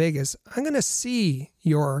Vegas, I'm going to see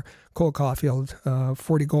your Cole Caulfield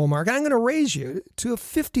 40-goal mark, and I'm going to raise you to a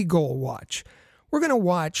 50-goal watch. We're going to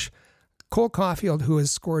watch Cole Caulfield, who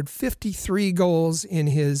has scored 53 goals in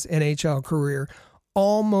his NHL career,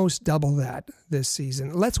 almost double that this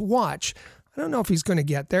season. Let's watch. I don't know if he's going to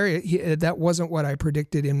get there. That wasn't what I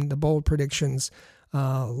predicted in the bold predictions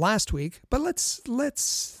last week. But let's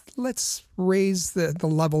raise the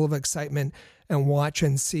level of excitement and watch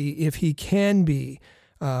and see if he can be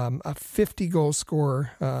a 50-goal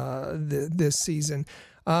scorer this season.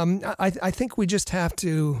 I think we just have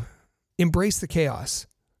to embrace the chaos.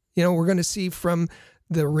 We're going to see from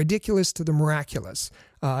the ridiculous to the miraculous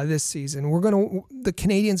this season. The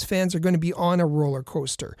Canadiens fans are going to be on a roller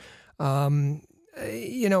coaster. And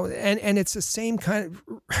it's the same kind of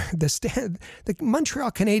the Montreal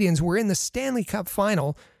Canadiens were in the Stanley Cup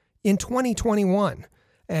final in 2021,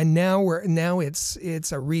 and now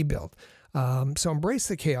it's a rebuild. So embrace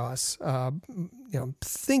the chaos.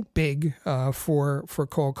 Think big for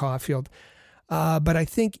Cole Caulfield. But I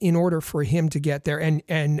think in order for him to get there,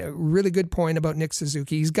 and a really good point about Nick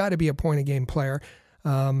Suzuki, he's got to be a point-a-game player.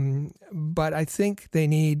 But I think they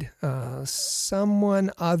need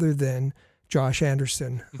someone other than Josh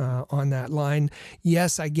Anderson on that line.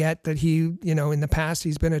 Yes, I get that he, in the past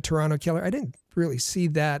he's been a Toronto killer. I didn't really see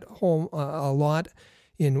that a lot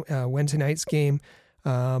in Wednesday night's game,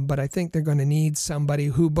 but I think they're going to need somebody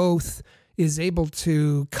who both is able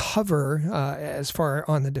to cover as far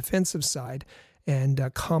on the defensive side and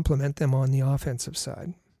complement them on the offensive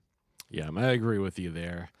side. Yeah, I agree with you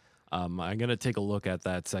there. I'm going to take a look at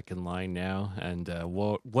that second line now, and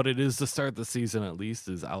what it is to start the season at least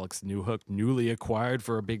is Alex Newhook, newly acquired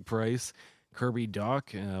for a big price, Kirby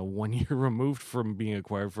Dach, 1 year removed from being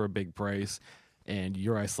acquired for a big price, and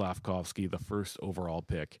Juraj Slafkovsky, the first overall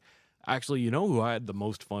pick. Actually, you know who I had the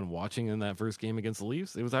most fun watching in that first game against the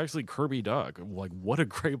Leafs? It was actually Kirby Dach. What a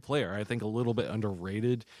great player. I think a little bit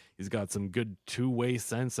underrated. He's got some good two-way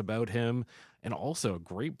sense about him, and also a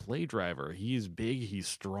great play driver. He's big, he's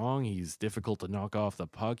strong, he's difficult to knock off the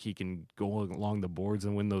puck. He can go along the boards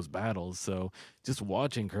and win those battles. So just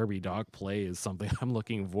watching Kirby Dach play is something I'm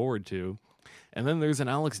looking forward to. And then there's an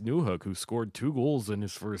Alex Newhook who scored 2 goals in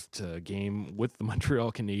his first game with the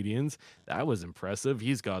Montreal Canadiens. That was impressive.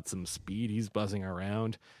 He's got some speed. He's buzzing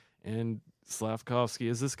around. And Slafkovsky,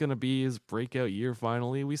 is this going to be his breakout year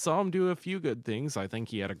finally? We saw him do a few good things. I think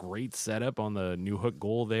he had a great setup on the Newhook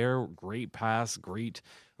goal there. Great pass, great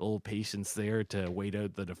little patience there to wait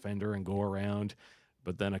out the defender and go around.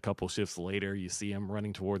 But then a couple shifts later, you see him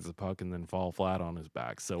running towards the puck and then fall flat on his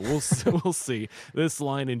back. So we'll see. This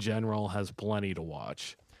line in general has plenty to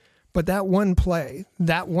watch. But that one play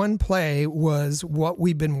was what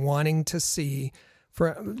we've been wanting to see.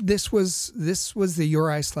 This was the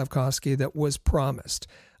Juraj Slafkovsky that was promised,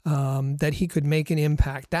 that he could make an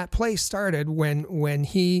impact. That play started when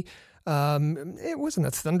he it wasn't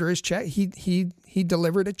a thunderous check. He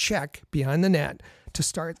delivered a check behind the net to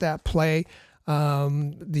start that play.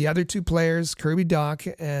 The other 2 players, Kirby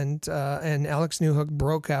Dach and Alex Newhook,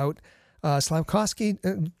 broke out Slavkovsky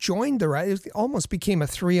joined the right. It almost became a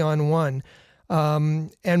 3-on-1.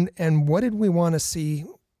 And what did we want to see?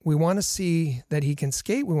 We want to see that he can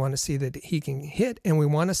skate. We want to see that he can hit, and we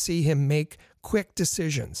want to see him make quick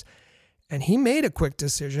decisions. And he made a quick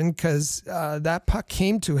decision because that puck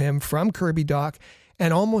came to him from Kirby Dach,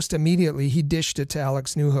 and almost immediately he dished it to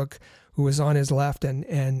Alex Newhook, who was on his left,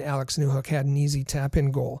 and Alex Newhook had an easy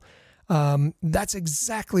tap-in goal. That's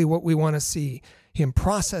exactly what we want to see. Him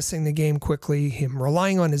processing the game quickly, him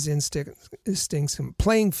relying on his instincts, him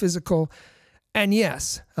playing physical. And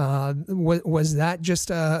yes, was that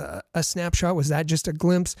just a snapshot? Was that just a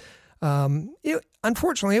glimpse?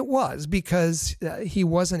 Unfortunately, it was, because he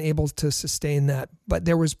wasn't able to sustain that. But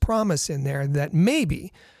there was promise in there that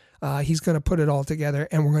maybe he's going to put it all together,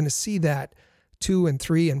 and we're going to see that 2 and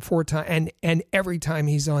 3 and 4 times, and every time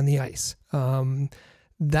he's on the ice.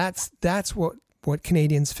 That's what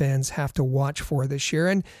Canadiens fans have to watch for this year.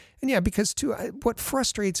 And yeah, because too, what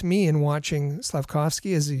frustrates me in watching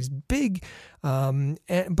Slavkovsky is he's big,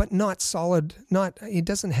 but not solid. He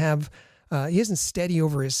isn't steady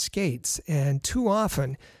over his skates, and too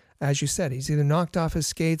often, as you said, he's either knocked off his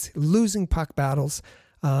skates, losing puck battles,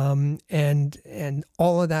 and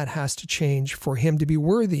all of that has to change for him to be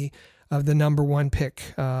worthy of the number 1 pick.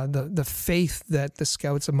 The faith that the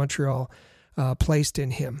scouts of Montreal placed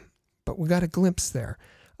in him. But we got a glimpse there.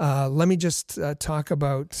 Let me just talk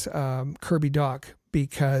about Kirby Dach,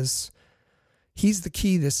 because he's the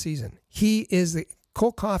key this season. He is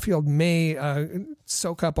Cole Caulfield may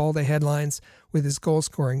soak up all the headlines with his goal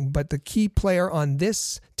scoring, but the key player on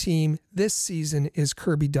this team this season is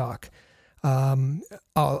Kirby Dach.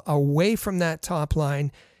 Away from that top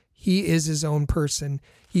line, he is his own person.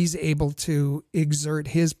 He's able to exert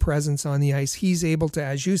his presence on the ice. He's able to,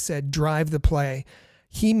 as you said, drive the play.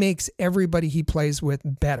 He makes everybody he plays with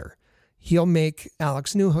better. He'll make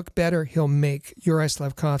Alex Newhook better. He'll make Juraj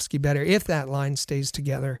Slavkovsky better if that line stays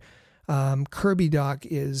together. Kirby Dach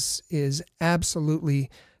is absolutely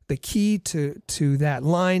the key to that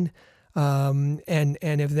line. And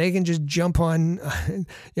if they can just jump on,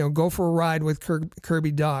 go for a ride with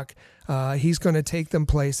Kirby Dach, he's going to take them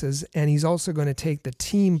places, and he's also going to take the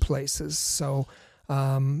team places. So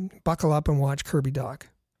buckle up and watch Kirby Dach.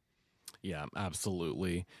 Yeah,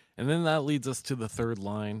 absolutely. And then that leads us to the third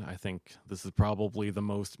line. I think this is probably the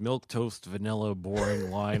most milquetoast, vanilla,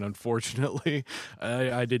 boring line, unfortunately.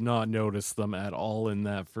 I did not notice them at all in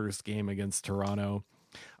that first game against Toronto.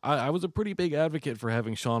 I was a pretty big advocate for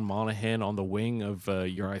having Sean Monahan on the wing of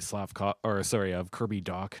of Kirby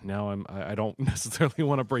Dach. Now I don't necessarily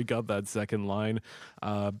want to break up that second line.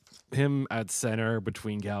 Him at center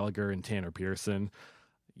between Gallagher and Tanner Pearson.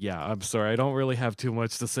 Yeah, I'm sorry. I don't really have too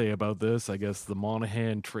much to say about this. I guess the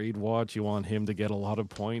Monahan trade watch, you want him to get a lot of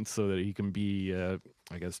points so that he can be,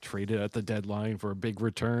 traded at the deadline for a big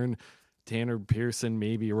return. Tanner Pearson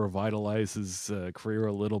maybe revitalize his career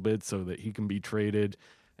a little bit so that he can be traded.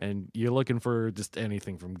 And you're looking for just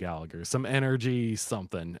anything from Gallagher, some energy,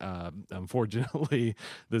 something. Unfortunately,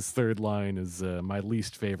 this third line is my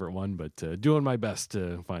least favorite one, but doing my best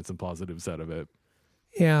to find some positives out of it.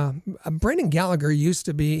 Yeah, Brendan Gallagher used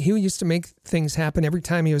to make things happen every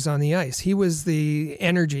time he was on the ice. He was the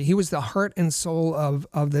energy. He was the heart and soul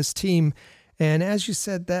of this team. And as you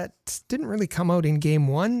said, that didn't really come out in game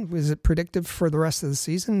 1. Was it predictive for the rest of the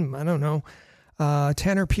season? I don't know.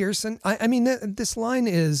 Tanner Pearson. I mean, this line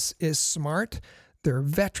is smart. They're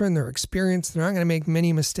veteran. They're experienced. They're not going to make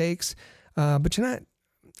many mistakes. But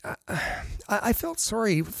I felt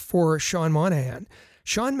sorry for Sean Monahan.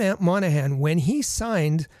 Sean Monahan, when he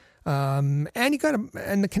signed, and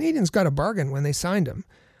the Canadiens got a bargain when they signed him.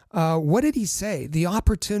 What did he say? The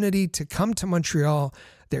opportunity to come to Montreal.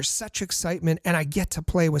 There's such excitement, and I get to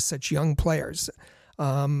play with such young players.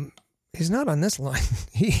 He's not on this line.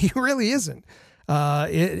 He really isn't.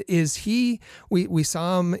 Is he? We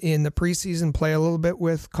saw him in the preseason play a little bit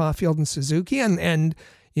with Caulfield and Suzuki, and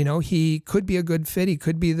he could be a good fit. He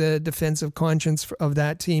could be the defensive conscience of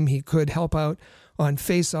that team. He could help out on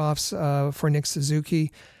face-offs for Nick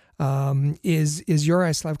Suzuki. Is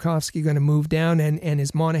Juraj Slavkovsky going to move down, and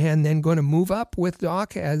is Monahan then going to move up with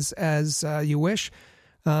Dach as you wish?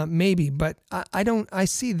 Maybe, but I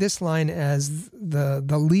see this line as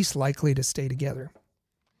the least likely to stay together.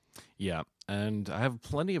 Yeah, and I have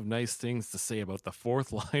plenty of nice things to say about the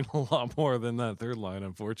fourth line, a lot more than that third line,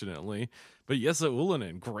 unfortunately. But Jesse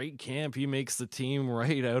Ylönen, great camp. He makes the team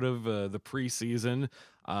right out of the preseason.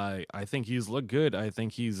 I think he's looked good. I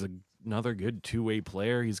think he's another good two-way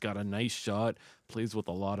player. He's got a nice shot, plays with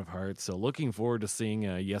a lot of heart. So looking forward to seeing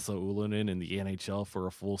Jesse Ylönen in the NHL for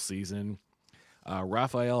a full season.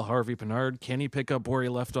 Raphael Harvey-Pinard, can he pick up where he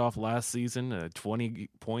left off last season? 20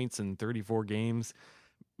 points in 34 games.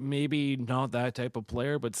 Maybe not that type of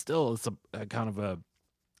player, but still it's a kind of a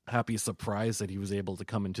happy surprise that he was able to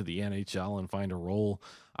come into the NHL and find a role.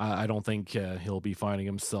 I don't think he'll be finding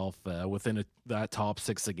himself within that top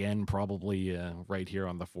six again, probably right here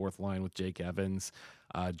on the fourth line with Jake Evans.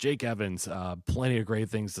 Jake Evans, plenty of great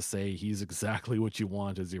things to say. He's exactly what you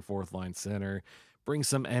want as your fourth line center. Brings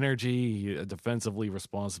some energy, defensively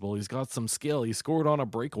responsible. He's got some skill. He scored on a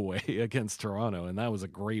breakaway against Toronto, and that was a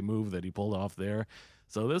great move that he pulled off there.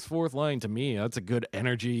 So this fourth line, to me, that's a good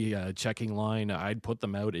energy checking line. I'd put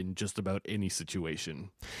them out in just about any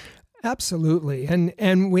situation. Absolutely,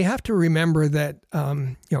 and we have to remember that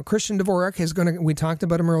Christian Dvorak is going to. We talked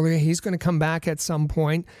about him earlier. He's going to come back at some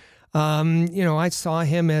point. I saw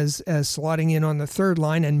him as slotting in on the third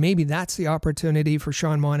line, and maybe that's the opportunity for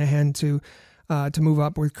Sean Monahan to move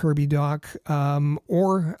up with Kirby Dach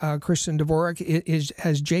or Christian Dvorak.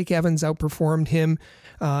 Has Jake Evans outperformed him?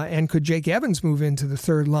 And could Jake Evans move into the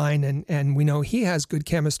third line? And we know he has good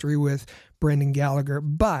chemistry with Brendan Gallagher.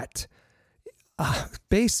 But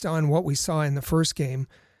based on what we saw in the first game,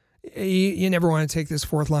 you never want to take this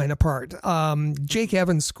fourth line apart. Jake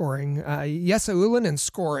Evans scoring, Jesse Ullinen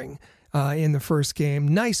scoring in the first game.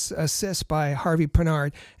 Nice assist by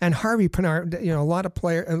Harvey-Pinard. And Harvey-Pinard,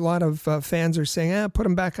 a lot of fans are saying, put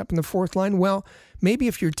him back up in the fourth line. Well, maybe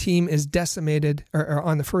if your team is decimated, or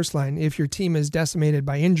on the first line, if your team is decimated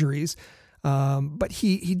by injuries, but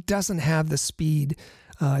he doesn't have the speed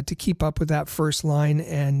to keep up with that first line,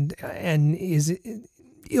 and is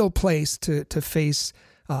ill-placed to face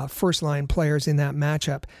first line players in that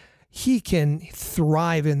matchup. He can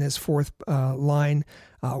thrive in this fourth line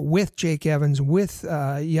with Jake Evans, with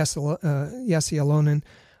Jesse Alonen.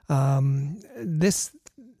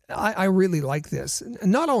 I really like this.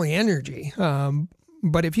 Not only energy,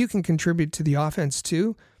 but if you can contribute to the offense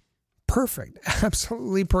too, perfect,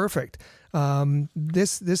 absolutely perfect.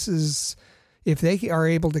 This is, if they are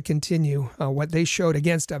able to continue what they showed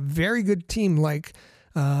against a very good team like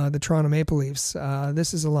the Toronto Maple Leafs,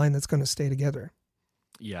 this is a line that's going to stay together.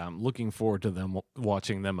 Yeah, I'm looking forward to them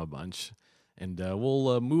watching them a bunch. And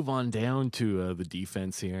we'll move on down to the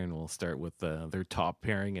defense here, and we'll start with their top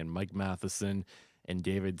pairing and Mike Matheson and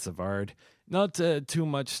David Savard. Not too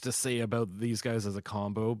much to say about these guys as a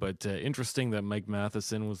combo, but interesting that Mike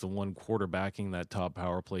Matheson was the one quarterbacking that top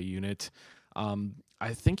power play unit.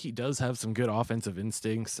 I think he does have some good offensive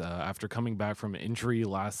instincts after coming back from injury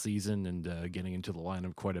last season and getting into the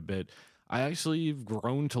lineup quite a bit. I actually have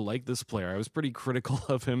grown to like this player. I was pretty critical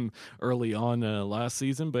of him early on last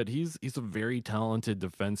season, but he's a very talented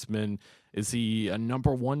defenseman. Is he a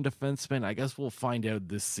number one defenseman? I guess we'll find out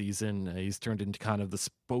this season. He's turned into kind of the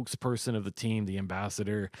spokesperson of the team, the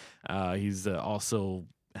ambassador. He's also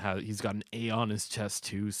he's got an A on his chest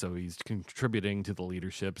too, so he's contributing to the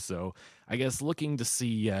leadership. So I guess looking to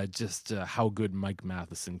see just how good Mike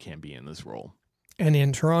Matheson can be in this role. And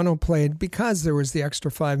in Toronto played, because there was the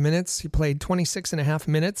extra 5 minutes, he played 26 and a half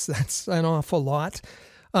minutes. That's an awful lot.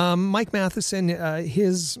 Mike Matheson,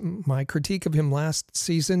 my critique of him last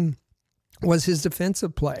season was his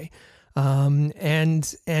defensive play. And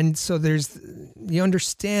so you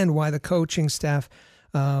understand why the coaching staff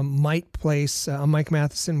might place Mike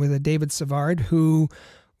Matheson with a David Savard, who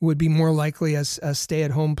would be more likely as a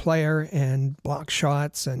stay-at-home player and block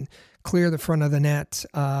shots and clear the front of the net.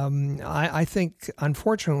 I think,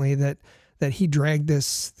 unfortunately, that he dragged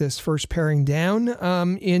this first pairing down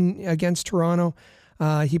in against Toronto.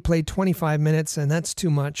 He played 25 minutes, and that's too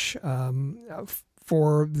much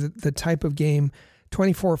for the type of game.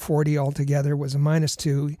 24-40 altogether was a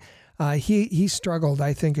 -2. He struggled,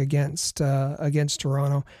 I think, against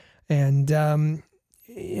Toronto, and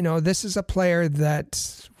this is a player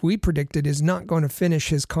that we predicted is not going to finish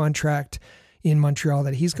his contract in Montreal,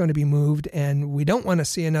 that he's going to be moved, and we don't want to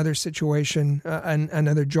see another situation,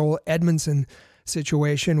 another Joel Edmondson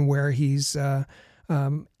situation where he's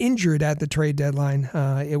injured at the trade deadline.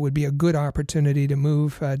 It would be a good opportunity to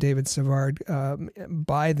move David Savard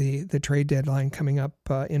by the trade deadline coming up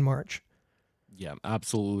in March. Yeah,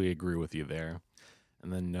 absolutely agree with you there.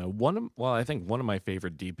 And then I think one of my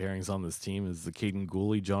favorite deep pairings on this team is the Caden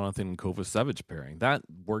Gooley, Jonathan Kovacevic pairing. That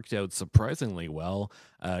worked out surprisingly well.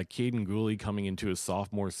 Caden Gooley coming into his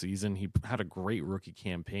sophomore season, he had a great rookie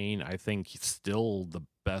campaign. I think he's still the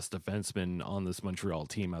best defenseman on this Montreal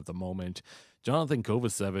team at the moment. Jonathan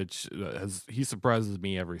Kovacevic, he surprises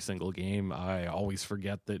me every single game. I always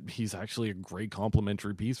forget that he's actually a great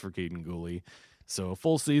complementary piece for Caden Gooley. So a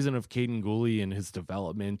full season of Caden Gooley and his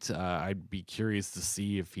development, I'd be curious to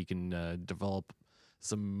see if he can develop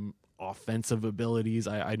some offensive abilities.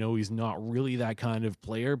 I know he's not really that kind of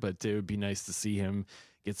player, but it would be nice to see him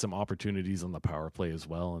get some opportunities on the power play as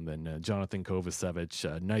well. And then Jonathan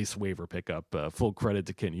Kovacevic, nice waiver pickup. Full credit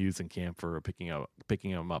to Kent Hughes and Camp for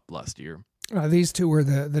picking him up last year. These two were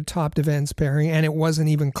the top defense pairing, and it wasn't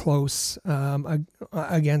even close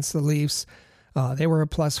against the Leafs. They were a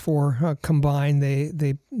 +4 combined.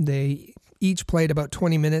 They each played about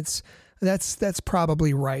 20 minutes. That's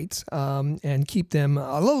probably right, and keep them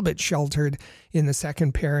a little bit sheltered in the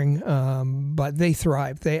second pairing. But they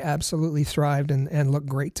thrived. They absolutely thrived and looked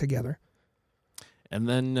great together. And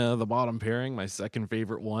then the bottom pairing, my second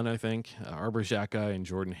favorite one, I think, Arbor Xhekaj and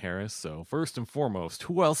Jordan Harris. So first and foremost,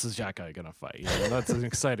 who else is Xhekaj going to fight? That's an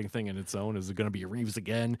exciting thing in its own. Is it going to be Reeves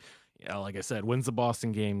again? Yeah, like I said, wins the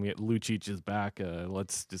Boston game. Lucic is back.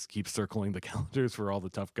 Let's just keep circling the calendars for all the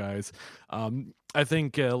tough guys. I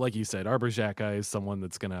think, like you said, Arbor Xhekaj is someone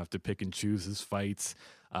that's going to have to pick and choose his fights,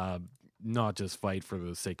 not just fight for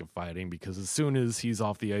the sake of fighting, because as soon as he's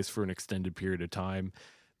off the ice for an extended period of time,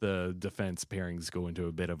 the defense pairings go into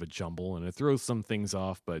a bit of a jumble, and it throws some things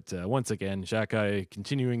off. But once again, Xhekaj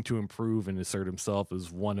continuing to improve and assert himself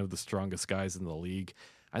as one of the strongest guys in the league.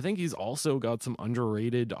 I think he's also got some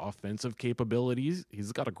underrated offensive capabilities.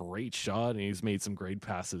 He's got a great shot, and he's made some great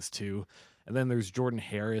passes too. And then there's Jordan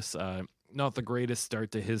Harris. Not the greatest start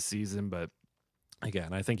to his season, but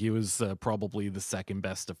again, I think he was probably the second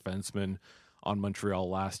best defenseman on Montreal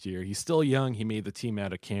last year. He's still young. He made the team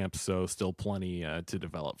out of camp, so still plenty to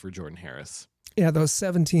develop for Jordan Harris. Yeah, those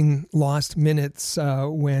 17 lost minutes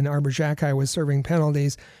when Arbor Xhekaj was serving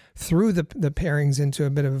penalties threw the pairings into a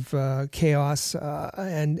bit of chaos.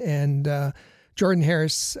 And Jordan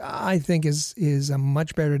Harris, I think, is a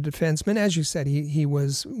much better defenseman. As you said, he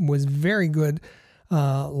was very good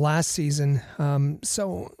last season.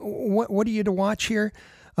 So what are you to watch here?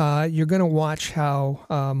 You're going to watch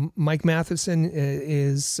how Mike Matheson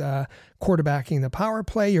is quarterbacking the power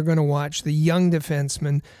play. You're going to watch the young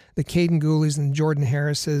defensemen, the Caden Goulies and Jordan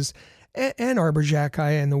Harrises, and Arbor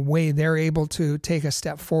Xhekaj, and the way they're able to take a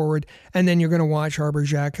step forward. And then you're going to watch Arbor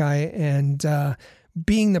Xhekaj and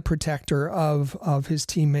being the protector of his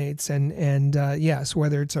teammates. And yes,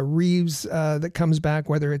 whether it's a Reeves that comes back,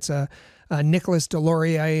 whether it's a Nicolas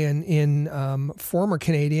Deslauriers in former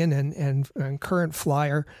Canadian and current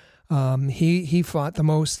Flyer. He fought the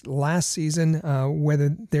most last season, whether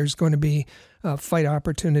there's going to be fight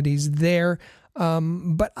opportunities there.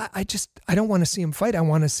 But I don't want to see him fight. I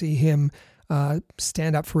want to see him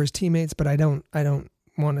stand up for his teammates, but I don't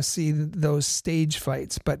want to see those stage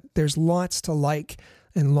fights. But there's lots to like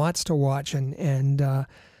and lots to watch, and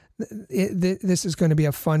this is going to be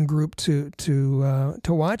a fun group to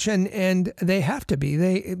watch, and they have to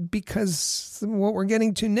be because what we're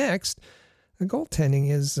getting to next, the goaltending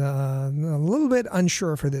is a little bit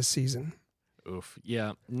unsure for this season. Oof,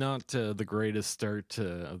 yeah, not the greatest start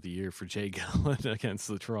of the year for Jake Allen against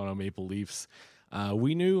the Toronto Maple Leafs.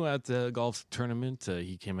 We knew at the golf tournament,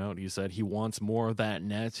 he came out, he said he wants more of that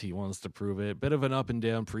net. He wants to prove it. Bit of an up and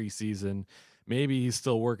down preseason. Maybe he's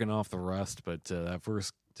still working off the rust, but that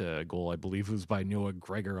first goal, I believe, was by Noah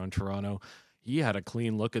Gregor on Toronto. He had a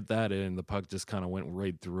clean look at that, and the puck just kind of went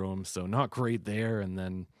right through him. So not great there. And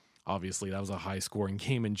then obviously that was a high-scoring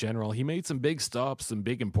game in general. He made some big stops, some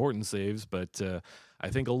big important saves, but I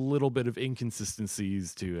think a little bit of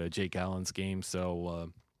inconsistencies to Jake Allen's game.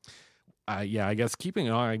 So I guess keeping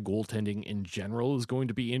an eye on goaltending in general is going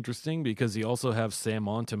to be interesting because you also have Sam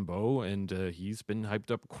Montembeault, and he's been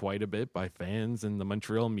hyped up quite a bit by fans and the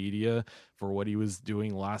Montreal media for what he was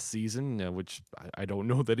doing last season, which I don't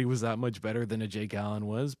know that he was that much better than a Jake Allen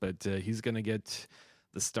was, but he's going to get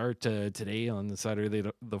the start today on the Saturday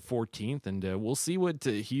the 14th, and we'll see what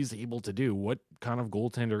he's able to do. What kind of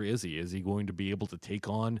goaltender is he? Is he going to be able to take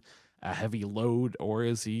on a heavy load, or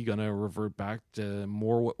is he going to revert back to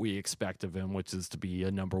more what we expect of him, which is to be a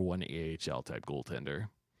number one AHL type goaltender?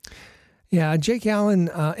 Yeah, Jake Allen,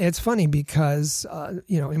 it's funny because,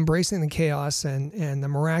 embracing the chaos and the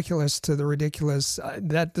miraculous to the ridiculous,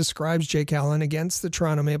 that describes Jake Allen against the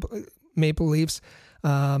Toronto Maple Leafs.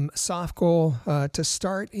 Soft goal to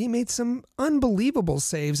start. He made some unbelievable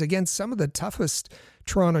saves against some of the toughest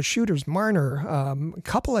Toronto shooters. Marner, a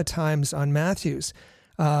couple of times on Matthews.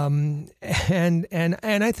 And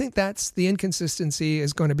I think that's the inconsistency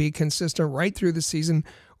is going to be consistent right through the season,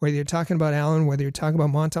 whether you're talking about Allen, whether you're talking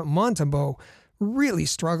about Montembeault really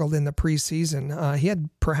struggled in the preseason. He had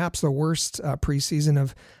perhaps the worst preseason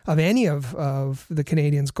of any of the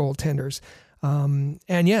Canadiens goaltenders.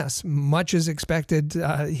 And yes, much is expected.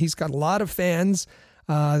 He's got a lot of fans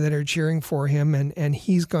that are cheering for him, and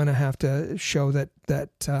he's going to have to show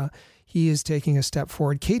that he is taking a step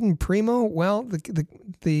forward. Caden Primo, well,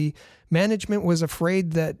 the management was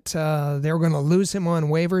afraid that they were going to lose him on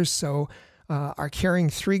waivers, so are carrying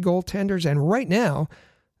 3 goaltenders. And right now,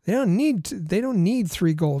 they don't need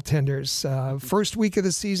 3 goaltenders. First week of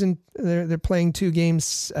the season, they're playing 2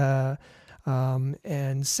 games,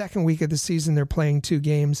 and second week of the season, they're playing 2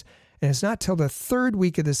 games. And it's not till the third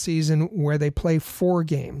week of the season where they play 4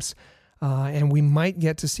 games. And we might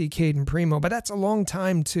get to see Caden Primo, but that's a long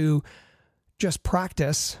time to just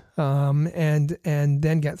practice and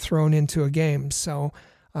then get thrown into a game. So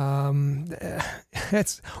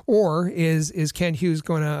is Kent Hughes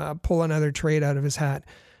going to pull another trade out of his hat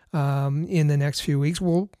in the next few weeks?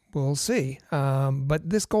 We'll see. But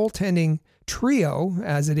this goaltending trio,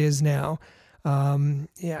 as it is now,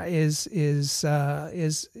 is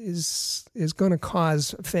going to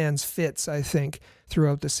cause fans fits, I think,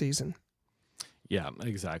 throughout the season. Yeah,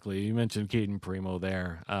 exactly. You mentioned Caden Primo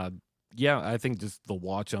there. I think just the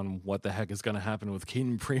watch on what the heck is going to happen with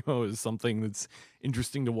Caden Primo is something that's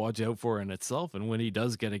interesting to watch out for in itself. And when he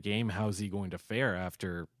does get a game, how's he going to fare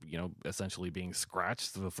after, essentially being scratched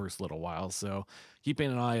for the first little while? So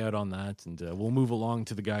keeping an eye out on that. And we'll move along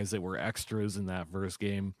to the guys that were extras in that first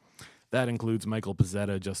game. That includes Michael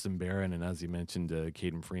Pezzetta, Justin Barron, and as you mentioned,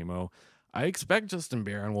 Caden Primo. I expect Justin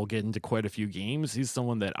Barron will get into quite a few games. He's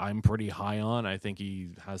someone that I'm pretty high on. I think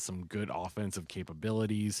he has some good offensive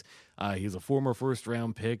capabilities. He's a former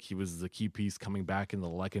first-round pick. He was the key piece coming back in the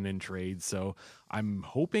Lehkonen trade. So I'm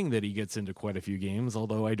hoping that he gets into quite a few games,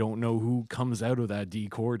 although I don't know who comes out of that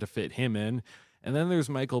D-core to fit him in. And then there's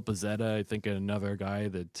Michael Pezzetta, I think another guy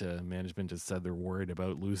that management has said they're worried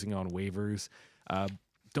about losing on waivers.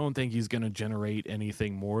 Don't think he's going to generate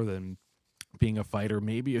anything more than being a fighter,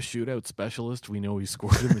 maybe a shootout specialist. We know he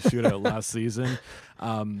scored in the shootout last season.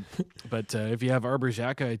 But if you have Arbor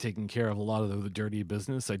Xhekaj taking care of a lot of the dirty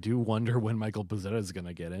business, I do wonder when Michael Pezzetta is going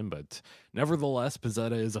to get in. But nevertheless,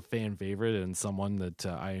 Pezzetta is a fan favorite and someone that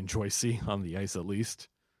I enjoy seeing on the ice at least.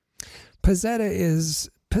 Pezzetta is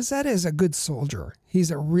a good soldier.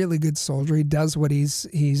 He's a really good soldier. He does what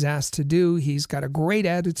he's asked to do. He's got a great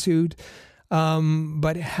attitude.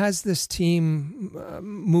 But has this team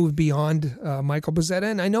moved beyond Michael Pezzetta?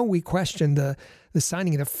 And I know we questioned the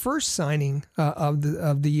signing, the first signing of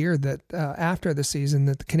the year that after the season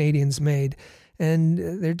that the Canadiens made, and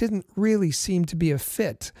there didn't really seem to be a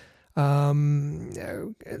fit. Much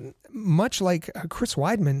like Chris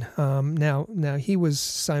Weidman, now he was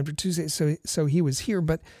signed for Tuesday, so he was here,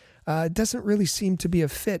 but it doesn't really seem to be a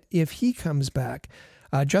fit if he comes back.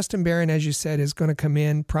 Justin Barron, as you said, is going to come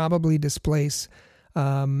in, probably displace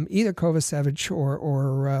either Kovacevic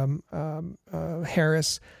or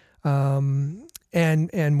Harris.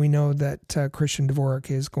 And we know that Christian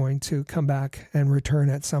Dvorak is going to come back and return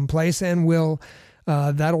at some place, and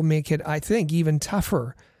that'll make it, I think, even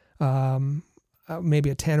tougher. Maybe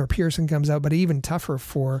a Tanner Pearson comes out, but even tougher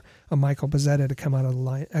for a Michael Pezzetta to come out of the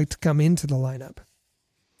line, to come into the lineup.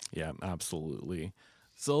 Yeah, absolutely.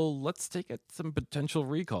 So let's take at some potential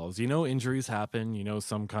recalls. Injuries happen.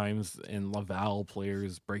 Sometimes in Laval,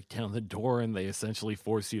 players break down the door and they essentially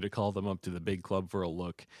force you to call them up to the big club for a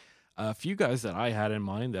look. A few guys that I had in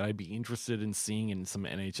mind that I'd be interested in seeing in some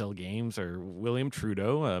NHL games are William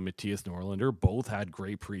Trudeau, Matthias Norlinder. Both had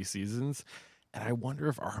great preseasons. And I wonder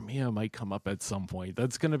if Armia might come up at some point.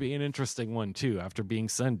 That's going to be an interesting one, too. After being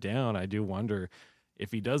sent down, I do wonder if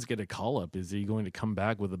he does get a call-up, is he going to come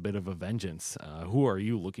back with a bit of a vengeance? Who are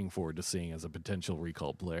you looking forward to seeing as a potential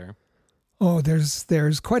recall player? Oh,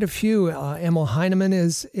 there's quite a few. Emil Heineman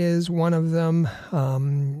is one of them.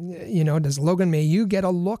 Does Logan Mailloux get a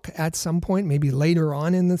look at some point, maybe later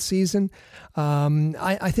on in the season?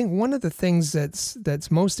 I think one of the things that's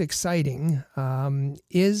most exciting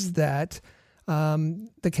is that the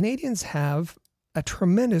Canadiens have a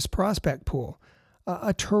tremendous prospect pool,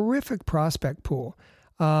 a terrific prospect pool.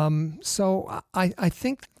 So I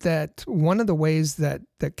think that one of the ways that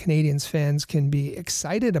Canadiens fans can be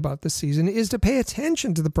excited about the season is to pay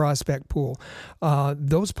attention to the prospect pool.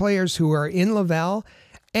 Those players who are in Laval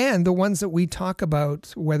and the ones that we talk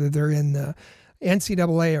about, whether they're in the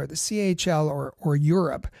NCAA or the CHL or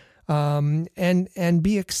Europe, and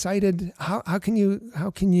be excited. How can you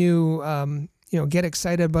get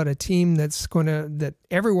excited about a team that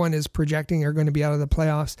everyone is projecting are going to be out of the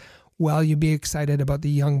playoffs? Well, you be excited about the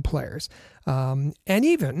young players. And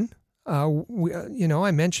even,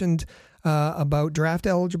 I mentioned about draft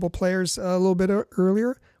eligible players a little bit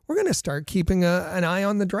earlier. We're going to start keeping an eye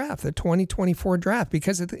on the draft, the 2024 draft,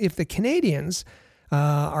 because if the Canadiens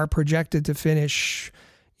are projected to finish,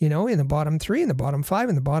 in the bottom 3, in the bottom 5,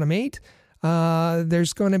 in the bottom 8,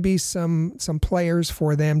 there's going to be some players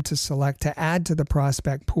for them to select to add to the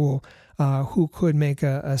prospect pool who could make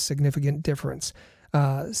a significant difference.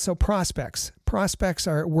 So prospects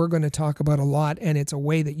we're going to talk about a lot, and it's a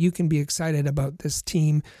way that you can be excited about this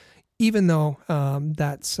team, even though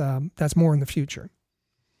that's more in the future.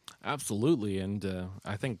 Absolutely, and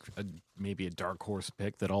I think maybe a dark horse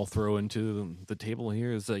pick that I'll throw into the table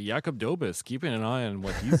here is Jakub Dobis. Keeping an eye on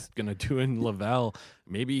what he's going to do in Laval.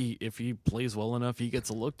 Maybe if he plays well enough, he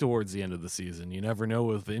gets a look towards the end of the season. You never know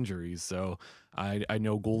with injuries. So I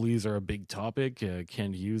know goalies are a big topic.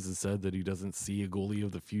 Ken Hughes has said that he doesn't see a goalie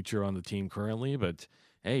of the future on the team currently, but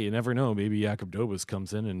hey, you never know. Maybe Jakub Dobis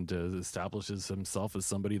comes in and establishes himself as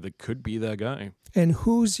somebody that could be that guy. And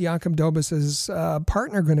who's Jakub Dobis's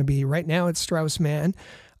partner going to be? Right now it's Strauss-Mann.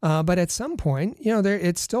 But at some point,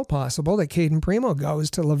 it's still possible that Caden Primo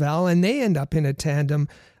goes to Laval and they end up in a tandem,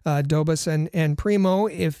 Dobis and Primo.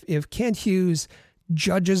 If Kent Hughes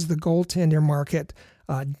judges the goaltender market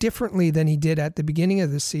differently than he did at the beginning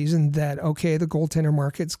of the season, that, okay, the goaltender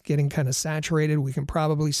market's getting kind of saturated, we can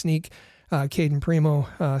probably sneak Caden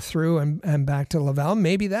Primo through and back to Laval.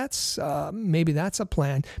 Maybe that's a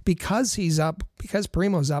plan because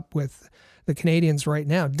Primo's up with the Canadiens right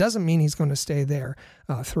now. Doesn't mean he's going to stay there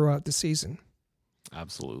throughout the season.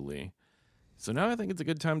 Absolutely. So now I think it's a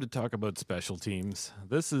good time to talk about special teams.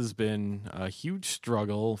 This has been a huge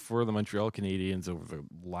struggle for the Montreal Canadiens over the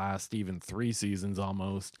last even 3 seasons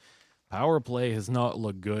almost. Power play has not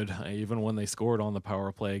looked good. Even when they scored on the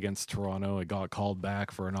power play against Toronto, it got called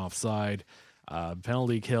back for an offside.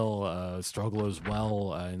 Penalty kill struggle as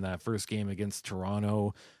well in that first game against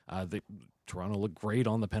Toronto. Toronto looked great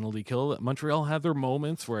on the penalty kill. Montreal had their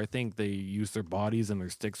moments where I think they used their bodies and their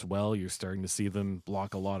sticks well. You're starting to see them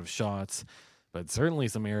block a lot of shots, but certainly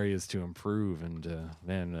some areas to improve.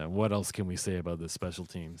 And what else can we say about the special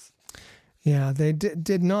teams? Yeah, they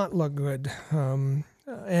did not look good.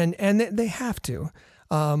 And they have to.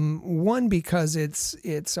 One, because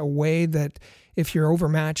it's a way that if you're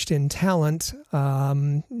overmatched in talent,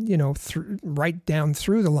 right down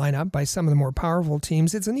through the lineup by some of the more powerful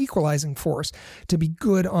teams, it's an equalizing force to be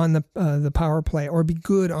good on the power play or be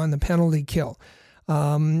good on the penalty kill.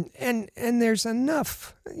 And there's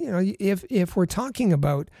enough, if we're talking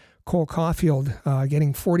about Cole Caulfield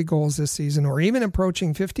getting 40 goals this season or even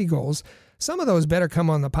approaching 50 goals, some of those better come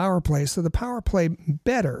on the power play. So the power play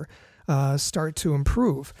better start to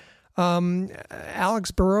improve. Alex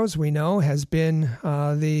Burrows, we know, has been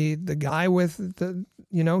the guy with the,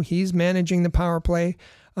 he's managing the power play.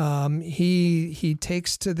 He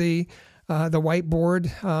takes to the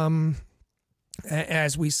whiteboard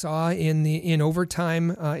as we saw in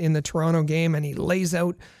overtime in the Toronto game, and he lays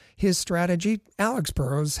out his strategy. Alex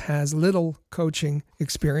Burrows has little coaching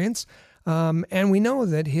experience, and we know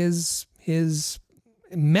that his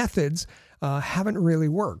methods haven't really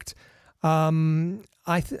worked.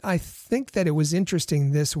 I think that it was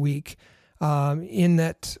interesting this week in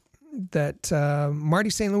that Marty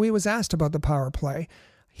St. Louis was asked about the power play.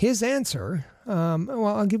 His answer,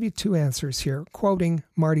 I'll give you 2 answers here, quoting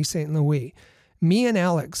Marty St. Louis. Me and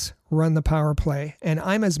Alex run the power play, and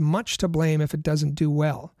I'm as much to blame if it doesn't do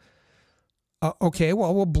well. Okay,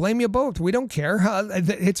 well, we'll blame you both. We don't care.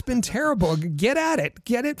 It's been terrible. Get at it.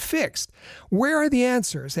 Get it fixed. Where are the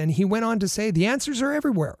answers? And he went on to say, the answers are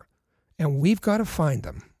everywhere, and we've got to find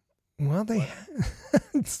them. Well,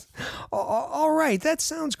 all right, that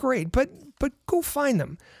sounds great, but go find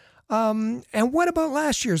them. And what about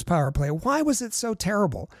last year's power play? Why was it so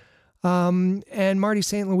terrible? And Marty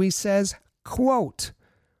St. Louis says, quote,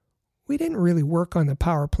 we didn't really work on the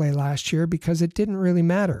power play last year because it didn't really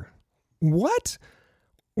matter. What?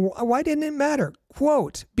 Why didn't it matter?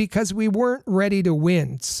 Quote, because we weren't ready to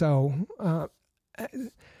win. So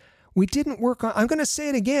we didn't work on, I'm going to say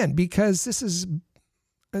it again because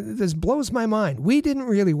this blows my mind. We didn't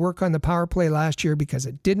really work on the power play last year because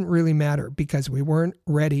it didn't really matter because we weren't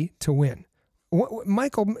ready to win.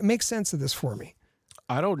 Michael, make sense of this for me.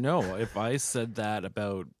 I don't know. If I said that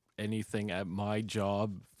about anything at my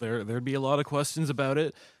job, there'd be a lot of questions about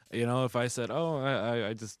it. If I said,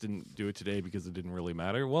 I just didn't do it today because it didn't really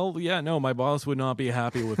matter. Well, yeah, no, my boss would not be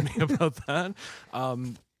happy with me about that.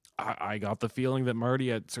 I got the feeling that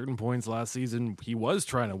Marty at certain points last season, he was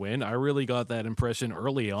trying to win. I really got that impression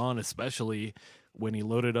early on, especially when he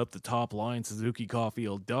loaded up the top line, Suzuki,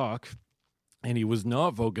 Caulfield, Duck, and he was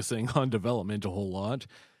not focusing on development a whole lot.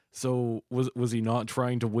 So was he not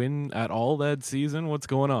trying to win at all that season? What's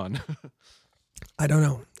going on? I don't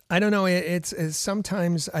know. It's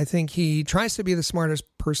sometimes I think he tries to be the smartest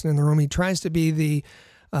person in the room. He tries to be the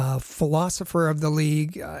philosopher of the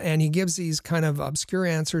league, and he gives these kind of obscure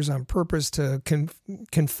answers on purpose to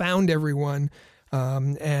confound everyone.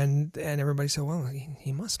 And everybody said, well,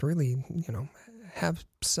 he must really, have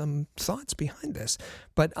some thoughts behind this.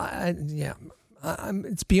 But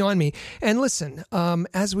it's beyond me. And listen,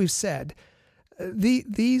 as we've said,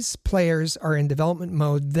 these players are in development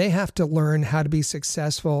mode. They have to learn how to be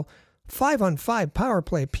successful. 5-on-5, power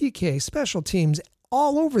play, PK, special teams,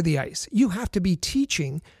 all over the ice. You have to be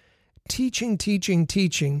teaching throughout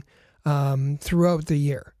the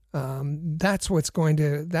year. That's what's going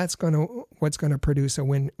to produce a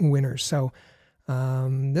winner. So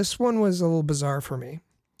this one was a little bizarre for me.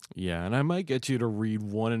 Yeah, and I might get you to read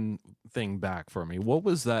one thing back for me. What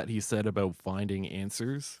was that he said about finding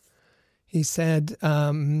answers? He said,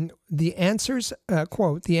 the answers,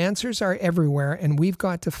 quote, "the answers are everywhere and we've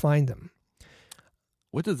got to find them."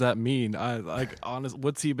 What does that mean?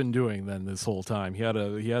 What's he been doing then this whole time? He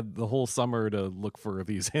had the whole summer to look for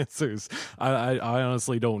these answers. I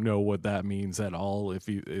honestly don't know what that means at all. Is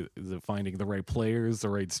it finding the right players, the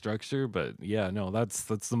right structure? But yeah, no, that's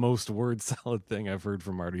the most word salad thing I've heard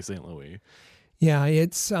from Marty St. Louis. Yeah,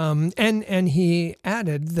 it's and he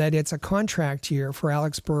added that it's a contract year for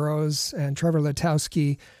Alex Burrows and Trevor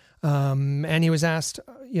Letowski. And he was asked,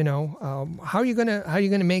 how are you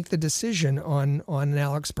gonna make the decision on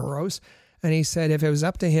Alex Burrows? And he said if it was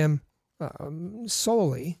up to him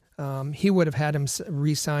solely, he would have had him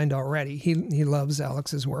re-signed already. He loves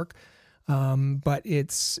Alex's work, but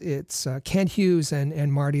it's Kent Hughes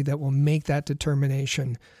and Marty that will make that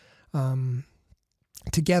determination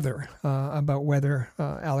together about whether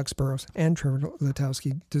Alex Burrows and Trevor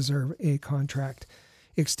Letowski deserve a contract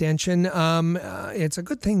extension. It's a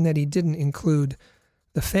good thing that he didn't include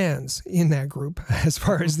the fans in that group as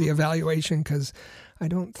far as the evaluation, because I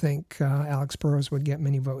don't think Alex Burrows would get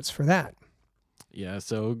many votes for that. Yeah,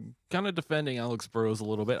 so kind of defending Alex Burrows a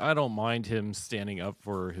little bit. I don't mind him standing up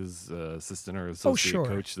for his assistant or associate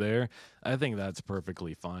coach there. I think that's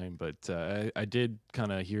perfectly fine. But I did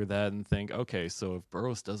kind of hear that and think, okay, so if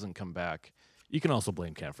Burrows doesn't come back, you can also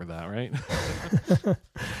blame Kent for that, right?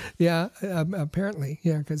 Yeah, apparently,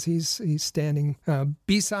 yeah, because he's standing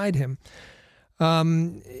beside him.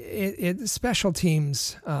 Special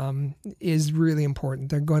teams is really important.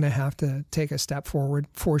 They're going to have to take a step forward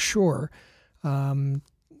for sure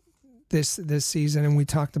this season, and we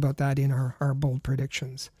talked about that in our bold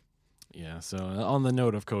predictions. Yeah, so on the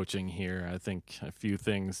note of coaching here, I think a few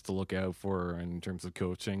things to look out for in terms of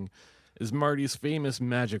coaching is Marty's famous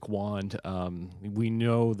magic wand. We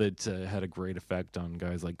know that had a great effect on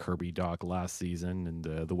guys like Kirby Dach last season and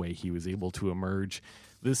the way he was able to emerge.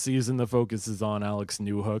 This season, the focus is on Alex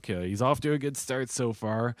Newhook. He's off to a good start so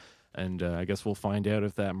far, and I guess we'll find out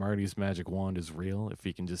if that Marty's magic wand is real, if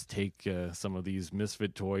he can just take some of these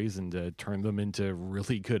misfit toys and turn them into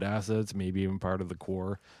really good assets, maybe even part of the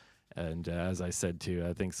core. And as I said, too,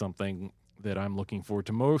 I think something that I'm looking forward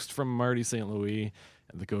to most from Marty St. Louis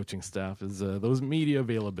and the coaching staff is those media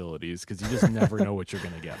availabilities, because you just never know what you're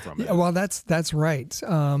going to get from it. Yeah, well, that's right.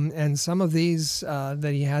 And some of these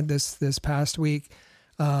that he had this past week,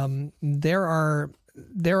 there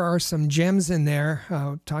are some gems in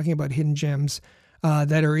there, talking about hidden gems,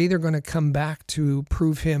 that are either going to come back to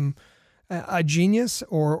prove him a genius,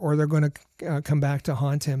 or they're going to come back to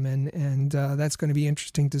haunt him. And that's going to be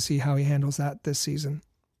interesting to see how he handles that this season.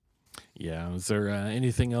 Yeah. Is there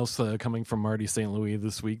anything else coming from Marty St. Louis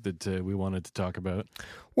this week that we wanted to talk about?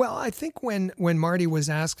 Well, I think when Marty was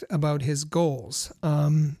asked about his goals,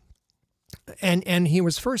 and he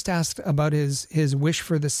was first asked about his wish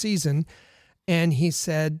for the season, and he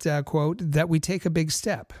said, quote, that we take a big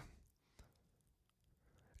step.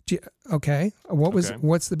 Okay.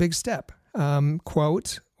 What's the big step?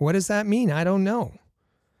 Quote, what does that mean? I don't know.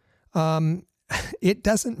 It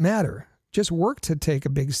doesn't matter. Just work to take a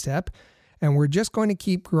big step, and we're just going to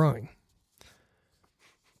keep growing.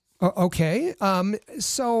 Okay.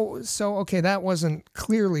 So okay, that wasn't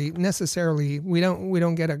clearly necessarily. We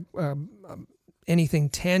don't get anything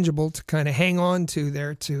tangible to kind of hang on to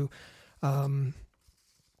there to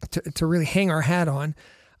really hang our hat on.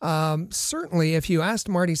 Certainly, if you asked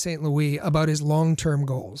Marty St. Louis about his long-term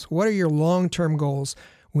goals, what are your long-term goals?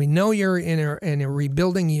 We know you're in a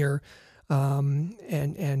rebuilding year. And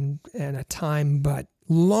a time, but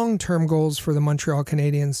long-term goals for the Montreal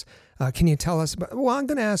Canadiens. Can you tell us about? Well, I'm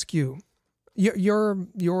going to ask you. You're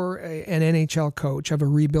an NHL coach of a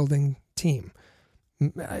rebuilding team,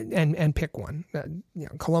 and pick one.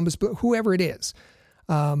 Columbus, whoever it is.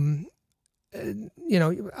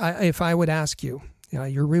 If I would ask you,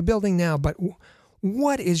 you're rebuilding now, but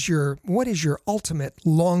What is your ultimate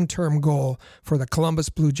long-term goal for the Columbus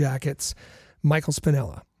Blue Jackets, Michael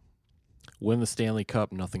Spinella? Win the Stanley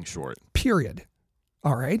Cup, nothing short. Period.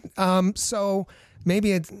 All right. So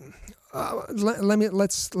maybe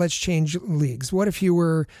let's change leagues. What if you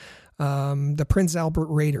were the Prince Albert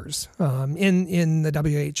Raiders in the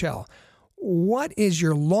WHL? What is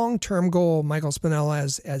your long-term goal, Michael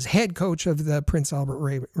Spinella, as head coach of the Prince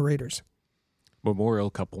Albert Raiders? Memorial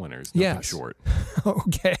Cup winners, nothing Yes. short.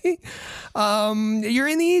 Okay. You're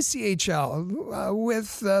in the ECHL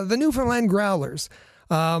with the Newfoundland Growlers.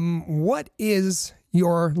 What is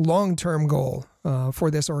your long-term goal for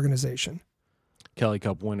this organization? Kelly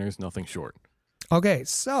Cup winners, nothing short. Okay,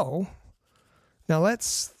 so now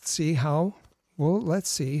let's see how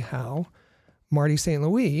Marty St.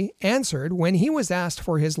 Louis answered when he was asked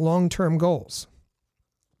for his long-term goals.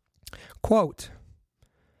 Quote,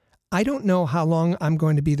 "I don't know how long I'm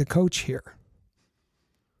going to be the coach here.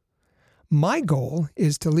 My goal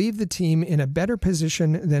is to leave the team in a better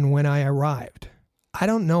position than when I arrived. I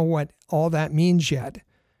don't know what all that means yet,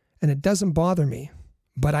 and it doesn't bother me,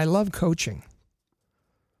 but I love coaching."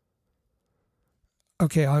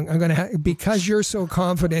 Okay, I'm going to, because you're so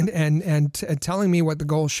confident and telling me what the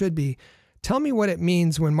goal should be, tell me what it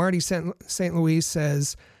means when Marty St. Louis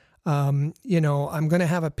says, I'm going to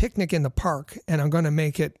have a picnic in the park and I'm going to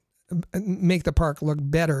make the park look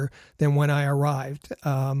better than when I arrived.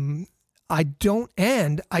 I don't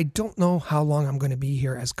know how long I'm going to be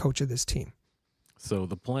here as coach of this team. So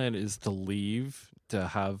the plan is to leave, to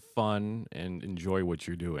have fun and enjoy what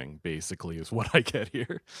you're doing, basically, is what I get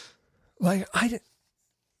here. Like,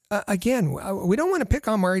 again, we don't want to pick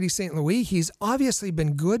on Marty St. Louis. He's obviously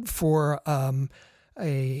been good for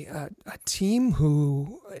a team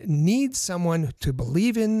who needs someone to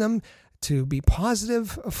believe in them, to be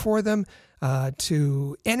positive for them,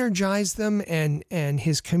 to energize them, and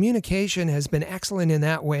his communication has been excellent in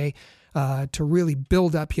that way to really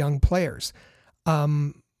build up young players.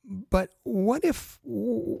 But what if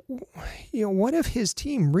his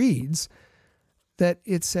team reads that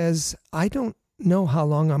it says, "I don't know how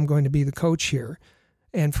long I'm going to be the coach here,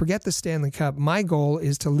 and forget the Stanley Cup. My goal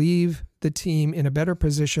is to leave the team in a better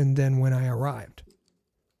position than when I arrived"?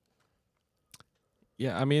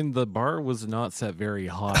 Yeah, I mean, the bar was not set very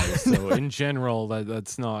high, so in general,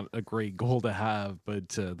 that's not a great goal to have, but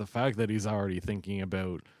the fact that he's already thinking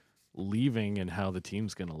about leaving and how the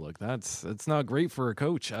team's going to look, that's not great for a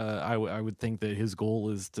coach. I would think that his goal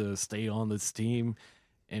is to stay on this team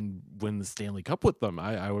and win the Stanley Cup with them.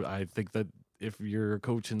 I think that if you're a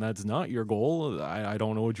coach and that's not your goal, I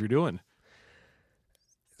don't know what you're doing.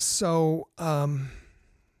 So,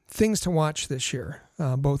 things to watch this year,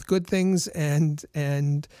 both good things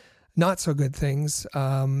and not so good things,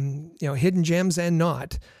 hidden gems and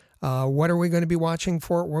not. What are we going to be watching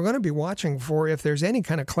for? We're going to be watching for if there's any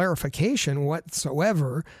kind of clarification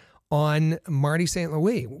whatsoever on Marty St.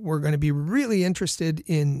 Louis. We're going to be really interested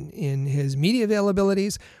in his media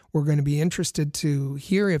availabilities. We're going to be interested to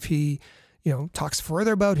hear if he talks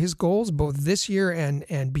further about his goals, both this year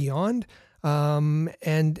and beyond,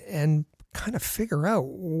 and kind of figure out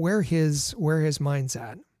where his mind's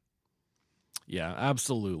at. Yeah,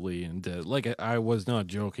 absolutely. And I was not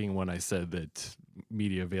joking when I said that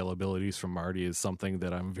media availabilities from Marty is something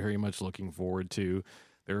that I'm very much looking forward to.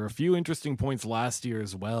 There are a few interesting points last year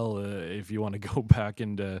as well. If you want to go back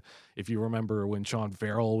and if you remember when Sean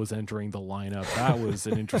Farrell was entering the lineup, that was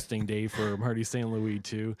an interesting day for Marty St. Louis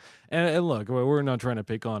too. And look, we're not trying to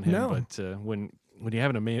pick on him, but when you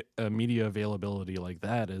have a media availability like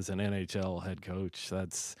that as an NHL head coach,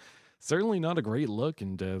 that's certainly not a great look.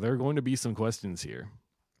 And there are going to be some questions here.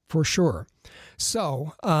 For sure.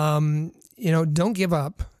 So, don't give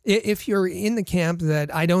up. If you're in the camp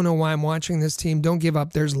that I don't know why I'm watching this team, don't give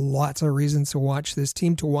up. There's lots of reasons to watch this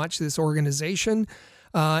team, to watch this organization.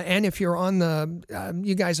 And if you're on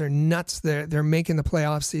you guys are nuts. They're making the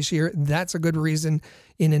playoffs this year. That's a good reason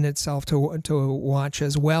in and itself to watch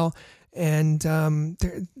as well. And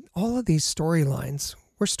all of these storylines,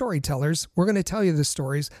 we're storytellers. We're going to tell you the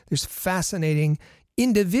stories. There's fascinating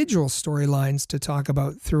individual storylines to talk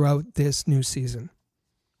about throughout this new season.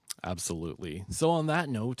 Absolutely. So on that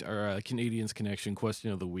note, our Canadiens Connection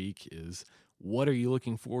question of the week is, what are you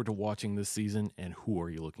looking forward to watching this season, and who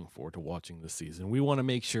are you looking forward to watching this season? We want to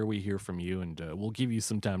make sure we hear from you, and we'll give you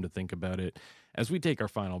some time to think about it as we take our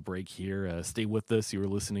final break here. Stay with us. You're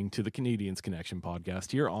listening to the Canadiens Connection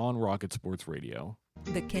podcast here on Rocket Sports Radio.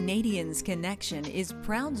 The Canadiens Connection is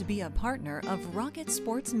proud to be a partner of Rocket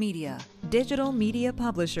Sports Media, digital media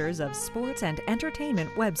publishers of sports and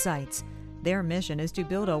entertainment websites. Their mission is to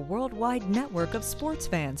build a worldwide network of sports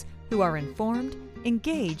fans who are informed,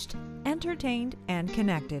 engaged, entertained, and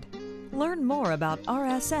connected. Learn more about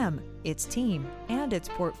RSM, its team, and its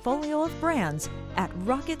portfolio of brands at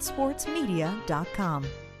rocketsportsmedia.com.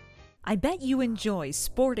 I bet you enjoy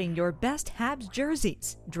sporting your best Habs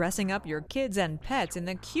jerseys, dressing up your kids and pets in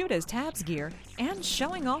the cutest Habs gear, and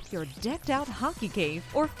showing off your decked-out hockey cave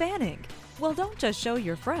or fanning. Well, don't just show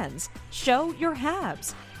your friends, show your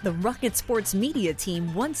Habs. The Rocket Sports Media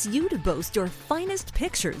team wants you to boast your finest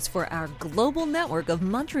pictures for our global network of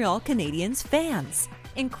Montreal Canadiens fans.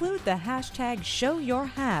 Include the hashtag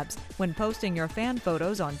 #ShowYourHabs when posting your fan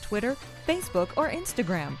photos on Twitter, Facebook, or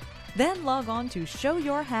Instagram. Then log on to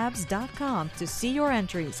showyourhabs.com to see your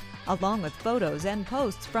entries, along with photos and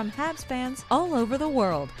posts from Habs fans all over the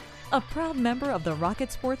world. A proud member of the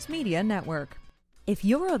Rocket Sports Media Network. If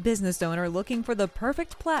you're a business owner looking for the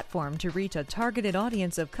perfect platform to reach a targeted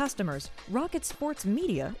audience of customers, Rocket Sports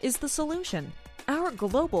Media is the solution. Our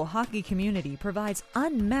global hockey community provides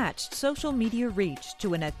unmatched social media reach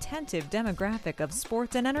to an attentive demographic of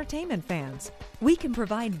sports and entertainment fans. We can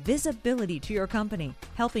provide visibility to your company,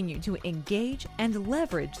 helping you to engage and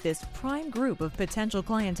leverage this prime group of potential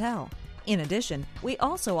clientele. In addition, we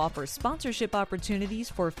also offer sponsorship opportunities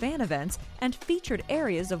for fan events and featured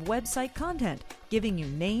areas of website content, giving you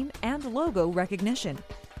name and logo recognition.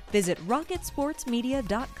 Visit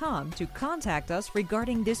rocketsportsmedia.com to contact us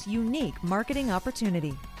regarding this unique marketing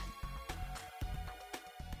opportunity.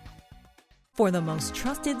 For the most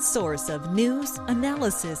trusted source of news,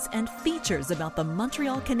 analysis, and features about the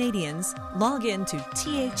Montreal Canadiens, log in to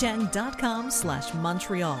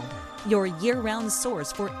thn.com/Montreal, your year-round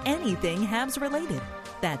source for anything Habs related.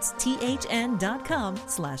 That's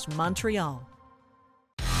thn.com/Montreal.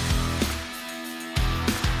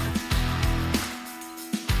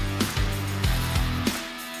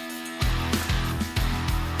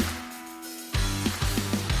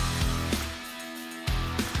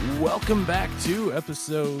 Welcome back to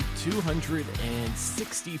episode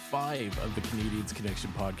 265 of the Canadiens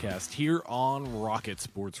Connection podcast here on Rocket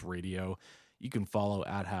Sports Radio. You can follow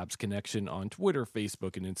at Habs Connection on Twitter,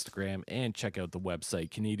 Facebook, and Instagram, and check out the website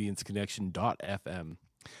canadiensconnection.fm.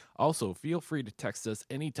 Also, feel free to text us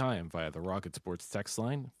anytime via the Rocket Sports text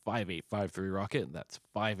line, 5853-ROCKET. That's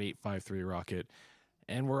 5853-ROCKET.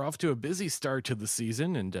 And we're off to a busy start to the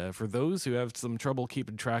season, and for those who have some trouble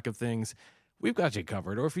keeping track of things, we've got you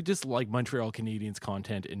covered. Or if you just like Montreal Canadiens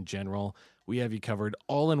content in general, we have you covered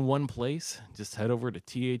all in one place. Just head over to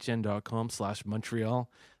thn.com/Montreal.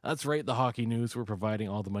 That's right, the hockey news. We're providing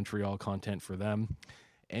all the Montreal content for them.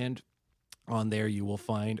 And on there, you will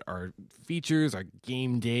find our features, our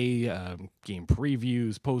game day, game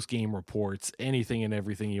previews, post-game reports, anything and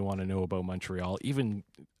everything you want to know about Montreal, even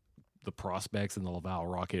the prospects and the Laval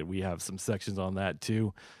Rocket. We have some sections on that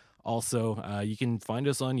too. Also, you can find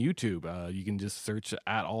us on YouTube. You can just search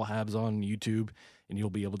at All Habs on YouTube, and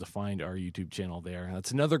you'll be able to find our YouTube channel there.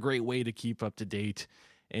 That's another great way to keep up to date.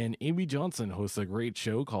 And Amy Johnson hosts a great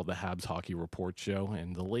show called the Habs Hockey Report Show,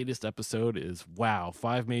 and the latest episode is,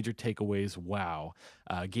 5 major takeaways,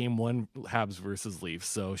 Game 1, Habs versus Leafs.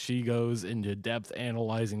 So she goes into depth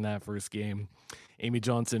analyzing that first game. Amy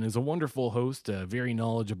Johnson is a wonderful host, very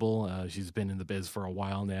knowledgeable. She's been in the biz for a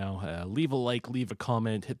while now. Leave a like, leave a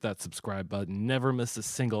comment, hit that subscribe button. Never miss a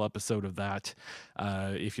single episode of that.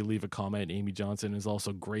 If you leave a comment, Amy Johnson is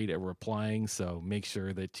also great at replying, so make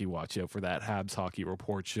sure that you watch out for that Habs Hockey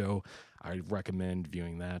Report Show. I recommend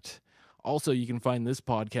viewing that. Also, you can find this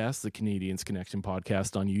podcast, the Canadiens Connection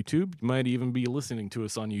podcast, on YouTube. You might even be listening to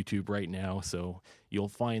us on YouTube right now, so you'll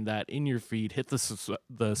find that in your feed. Hit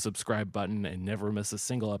the subscribe button and never miss a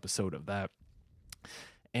single episode of that.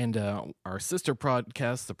 And our sister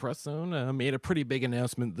podcast, The Press Zone, made a pretty big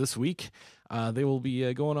announcement this week. They will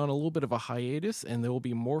be going on a little bit of a hiatus, and they will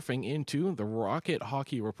be morphing into the Rocket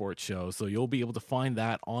Hockey Report Show. So you'll be able to find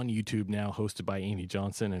that on YouTube now, hosted by Amy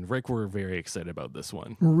Johnson. And Rick, we're very excited about this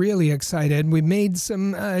one. Really excited. We made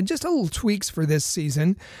some just a little tweaks for this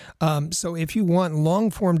season. So if you want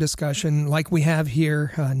long-form discussion like we have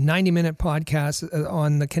here, 90-minute podcast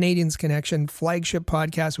on the Canadiens Connection flagship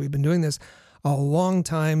podcast, we've been doing this a long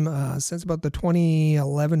time, since about the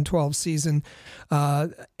 2011-12 season.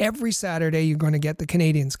 Every Saturday, you're going to get the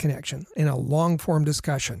Canadiens Connection in a long-form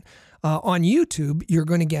discussion. On YouTube, you're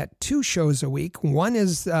going to get 2 shows a week. One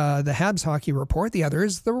is the Habs Hockey Report. The other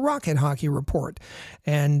is the Rocket Hockey Report.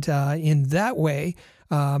 And in that way,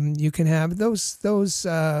 you can have those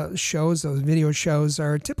shows, those video shows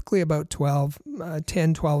are typically about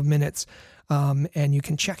 10, 12 minutes. And you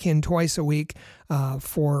can check in twice a week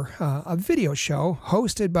for a video show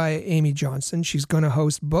hosted by Amy Johnston. She's going to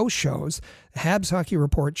host both shows, the Habs Hockey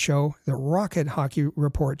Report show, the Rocket Hockey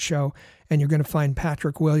Report show, and you're going to find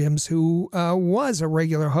Patrick Williams, who was a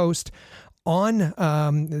regular host on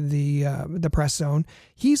the Press Zone.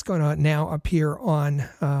 He's going to now appear on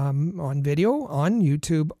video on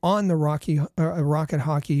YouTube on the Rocket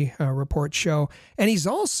Hockey Report show, and he's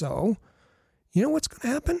also, you know what's going to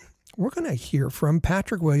happen? We're going to hear from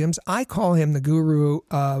Patrick Williams. I call him the guru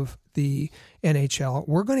of the NHL.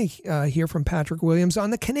 We're going to hear from Patrick Williams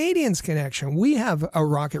on the Canadiens connection. We have a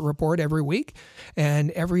Rocket Report every week, and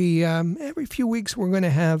every few weeks we're going to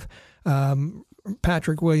have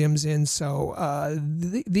Patrick Williams in. So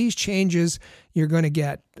these changes, you're going to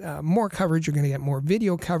get more coverage, you're going to get more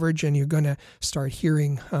video coverage, and you're going to start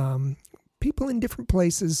hearing people in different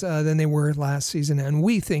places than they were last season. And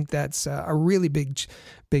we think that's a really big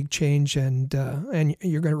change, and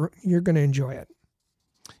you're going to enjoy it.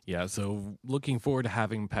 Yeah, so looking forward to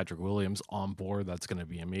having Patrick Williams on board. That's going to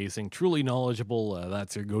be amazing. Truly knowledgeable.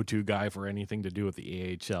 That's your go-to guy for anything to do with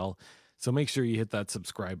the AHL. So make sure you hit that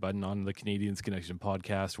subscribe button on the Canadiens Connection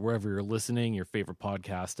podcast, wherever you're listening, your favorite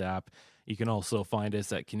podcast app. You can also find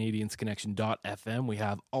us at CanadiensConnection.fm. We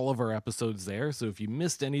have all of our episodes there. So if you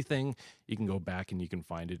missed anything, you can go back and you can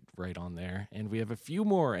find it right on there. And we have a few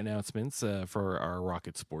more announcements for our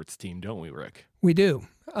Rocket Sports team, don't we, Rick? We do.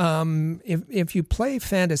 If you play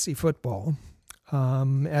fantasy football,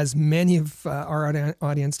 as many of our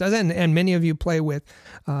audience does, and many of you play with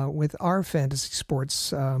our fantasy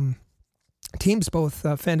sports teams, both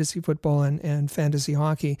fantasy football and fantasy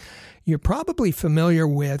hockey, you're probably familiar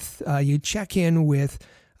with, you check in with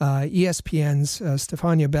ESPN's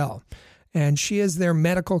Stefania Bell, and she is their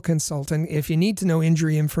medical consultant. If you need to know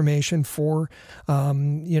injury information for,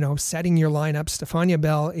 setting your lineup, Stefania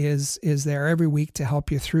Bell is there every week to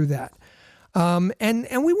help you through that.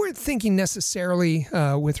 And we weren't thinking necessarily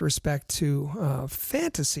with respect to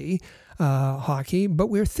fantasy hockey, but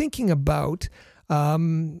we're thinking about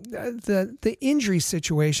the injury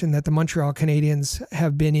situation that the Montreal Canadiens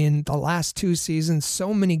have been in the last 2 seasons.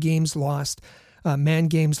 So many games lost, man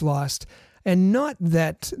games lost, and not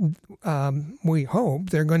that we hope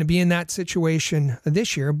they're going to be in that situation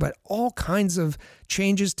this year, but all kinds of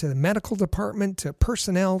changes to the medical department, to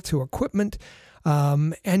personnel, to equipment,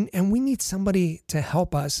 and we need somebody to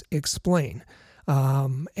help us explain.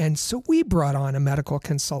 And so we brought on a medical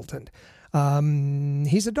consultant.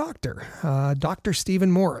 He's a doctor, Dr.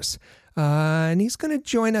 Stephen Morris, and he's going to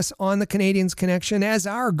join us on the Canadiens Connection as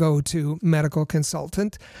our go-to medical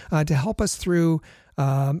consultant to help us through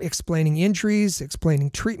explaining injuries,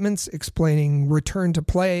 explaining treatments, explaining return to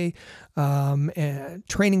play, and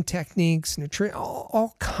training techniques,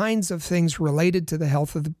 all kinds of things related to the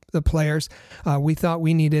health of the players. We thought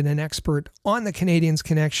we needed an expert on the Canadiens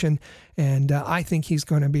Connection, and I think he's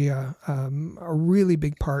going to be a really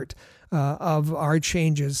big part of our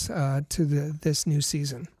changes to this new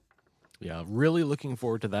season. Yeah, really looking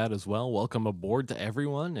forward to that as well. Welcome aboard to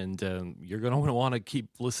everyone, and you're going to want to keep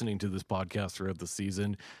listening to this podcast throughout the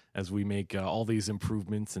season as we make all these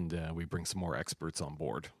improvements and we bring some more experts on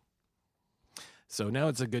board. So now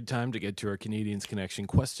it's a good time to get to our Canadiens Connection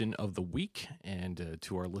question of the week, and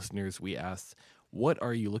to our listeners, we asked, what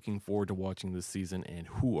are you looking forward to watching this season, and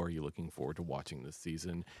who are you looking forward to watching this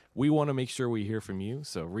season? We want to make sure we hear from you,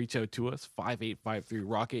 so reach out to us,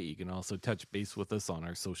 5853-ROCKET. You can also touch base with us on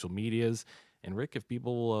our social medias. And Rick, if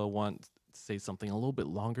people want to say something a little bit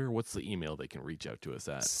longer, what's the email they can reach out to us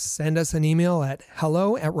at? Send us an email at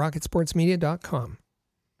hello@rocketsportsmedia.com.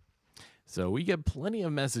 So we get plenty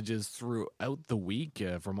of messages throughout the week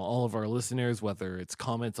from all of our listeners, whether it's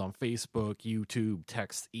comments on Facebook, YouTube,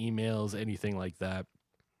 text, emails, anything like that.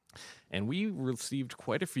 And we received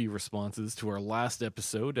quite a few responses to our last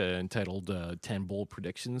episode entitled 10 Bold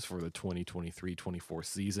Predictions for the 2023-24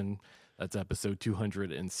 season. That's episode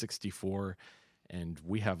 264. And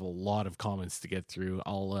we have a lot of comments to get through.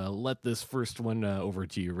 I'll let this first one over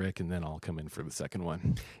to you, Rick, and then I'll come in for the second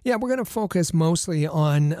one. Yeah, we're going to focus mostly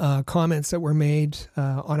on comments that were made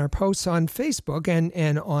on our posts on Facebook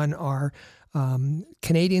and on our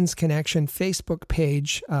Canadiens Connection Facebook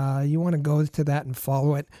page. You want to go to that and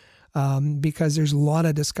follow it because there's a lot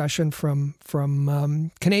of discussion from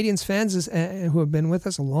Canadiens fans who have been with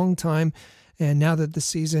us a long time. And now that the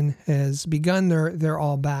season has begun, they're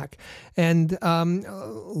all back. And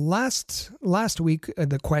last week,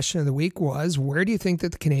 the question of the week was, where do you think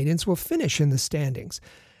that the Canadiens will finish in the standings?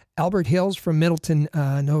 Albert Hills from Middleton,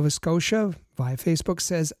 Nova Scotia, via Facebook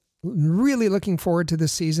says, really looking forward to the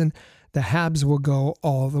season. The Habs will go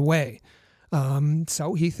all the way.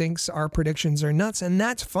 So he thinks our predictions are nuts, and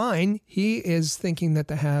that's fine. He is thinking that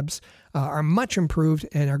the Habs are much improved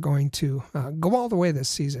and are going to go all the way this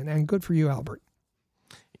season. And good for you, Albert.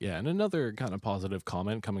 Yeah, and another kind of positive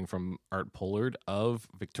comment coming from Art Pollard of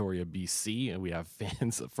Victoria, BC. And we have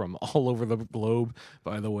fans from all over the globe,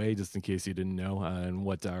 by the way, just in case you didn't know. And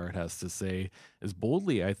what Art has to say is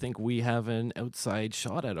boldly, I think we have an outside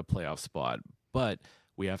shot at a playoff spot, but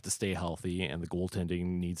we have to stay healthy and the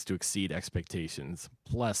goaltending needs to exceed expectations.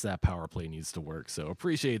 Plus, that power play needs to work. So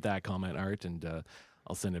appreciate that comment, Art. And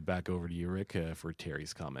I'll send it back over to you, Rick, for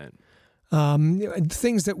Terry's comment.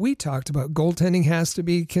 Things that we talked about: goaltending has to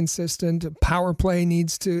be consistent, power play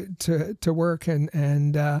needs to work,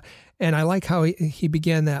 and I like how he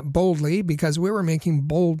began that boldly, because we were making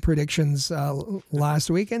bold predictions last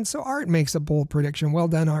week, and so Art makes a bold prediction. Well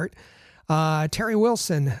done, Art. Terry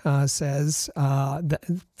Wilson says that,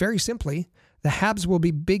 very simply, the Habs will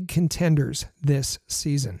be big contenders this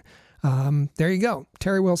season. There you go.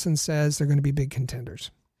 Terry Wilson says they're going to be big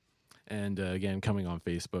contenders. And again, coming on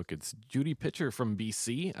Facebook, it's Judy Pitcher from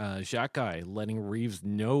BC. Jacques letting Reeves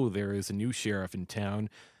know there is a new sheriff in town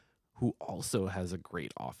who also has a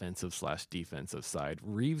great offensive/defensive side.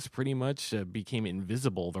 Reeves pretty much became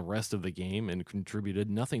invisible the rest of the game and contributed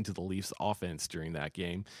nothing to the Leafs' offense during that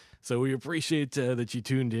game. So we appreciate that you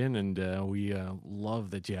tuned in, and we love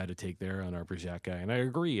that you had to take there on Arbor Jacques. And I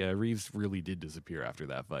agree, Reeves really did disappear after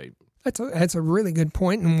that fight. That's a really good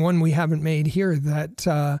point, and one we haven't made here,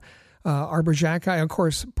 that Arbor Jacques, of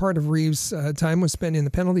course, part of Reeves' time was spent in the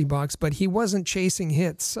penalty box, but he wasn't chasing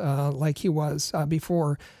hits like he was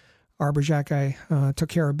before Arbor Jacques took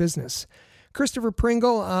care of business. Christopher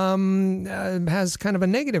Pringle has kind of a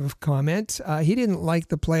negative comment. He didn't like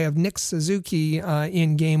the play of Nick Suzuki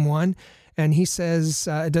in Game 1, and he says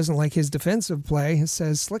it doesn't like his defensive play. He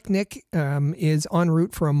says Slick Nick is en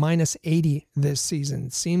route for a -80 this season.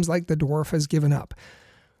 Seems like the dwarf has given up.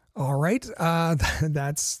 All right,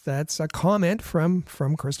 that's a comment from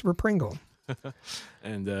Christopher Pringle.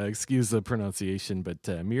 And excuse the pronunciation, but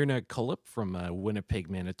Mirna Kulip from Winnipeg,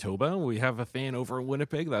 Manitoba. We have a fan over in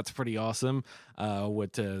Winnipeg. That's pretty awesome.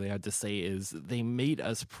 What they had to say is, they made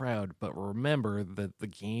us proud, but remember that the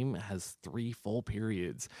game has 3 full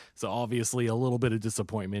periods. So obviously a little bit of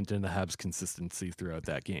disappointment in the Habs' consistency throughout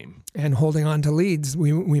that game. And holding on to leads.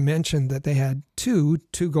 We mentioned that they had two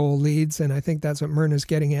goal leads, and I think that's what Myrna's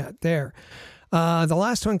getting at there. The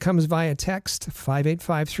last one comes via text,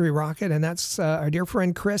 5853 Rocket, and that's our dear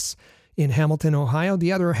friend Chris in Hamilton, Ohio.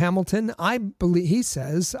 The other Hamilton, he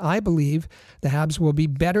says, I believe the Habs will be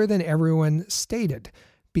better than everyone stated,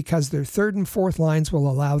 because their third and fourth lines will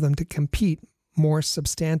allow them to compete more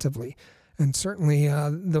substantively. And certainly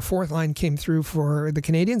the fourth line came through for the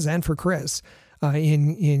Canadiens and for Chris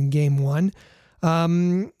in Game 1.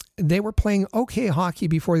 They were playing okay hockey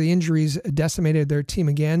before the injuries decimated their team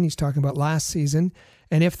again. He's talking about last season.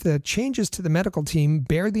 And if the changes to the medical team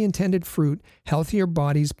bear the intended fruit, healthier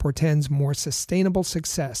bodies portends more sustainable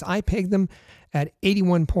success. I pegged them at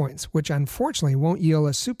 81 points, which unfortunately won't yield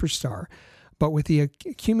a superstar. But with the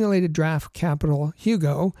accumulated draft capital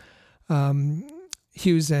Hughes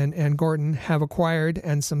and Gordon have acquired,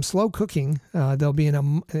 and some slow cooking, they'll be in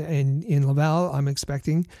Laval, I'm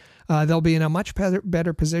expecting. They'll be in a much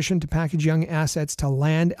better position to package young assets to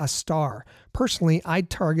land a star. Personally, I'd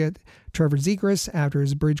target Trevor Zegras after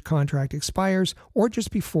his bridge contract expires, or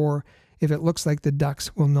just before, if it looks like the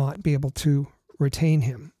Ducks will not be able to retain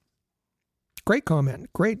him. Great comment.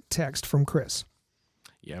 Great text from Chris.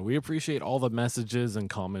 Yeah, we appreciate all the messages and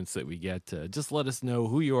comments that we get. Just let us know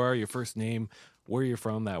who you are, your first name, where you're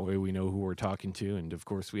from. That way we know who we're talking to. And of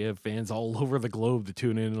course, we have fans all over the globe to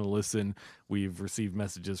tune in and listen. We've received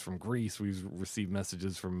messages from Greece. We've received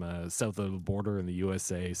messages from south of the border in the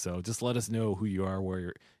USA. So just let us know who you are,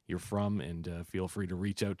 where you're from, and feel free to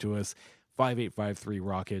reach out to us, 5853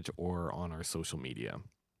 Rocket, or on our social media.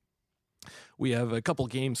 We have a couple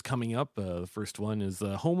games coming up. The first one is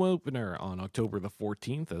the home opener on October the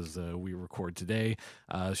 14th, as we record today.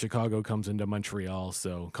 Chicago comes into Montreal,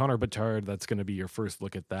 so Connor Bedard, that's going to be your first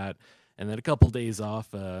look at that. And then a couple days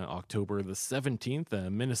off, October the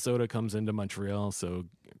 17th, Minnesota comes into Montreal, so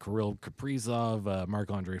Kirill Kaprizov,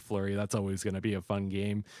 Marc-Andre Fleury, that's always going to be a fun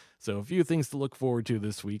game. So a few things to look forward to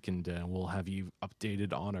this week, and we'll have you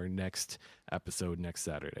updated on our next episode next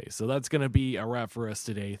Saturday. So that's going to be a wrap for us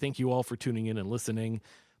today. Thank you all for tuning in and listening.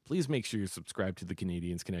 Please make sure you subscribe to the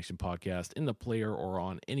Canadiens Connection podcast in the player or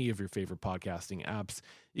on any of your favorite podcasting apps.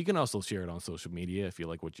 You can also share it on social media if you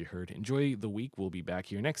like what you heard. Enjoy the week. We'll be back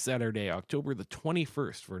here next Saturday, October the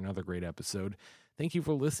 21st, for another great episode. Thank you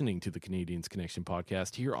for listening to the Canadiens Connection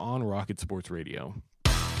podcast here on Rocket Sports Radio.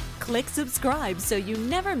 Click subscribe so you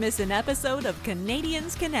never miss an episode of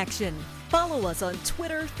Canadiens Connection. Follow us on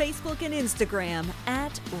Twitter, Facebook, and Instagram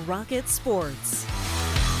at Rocket Sports.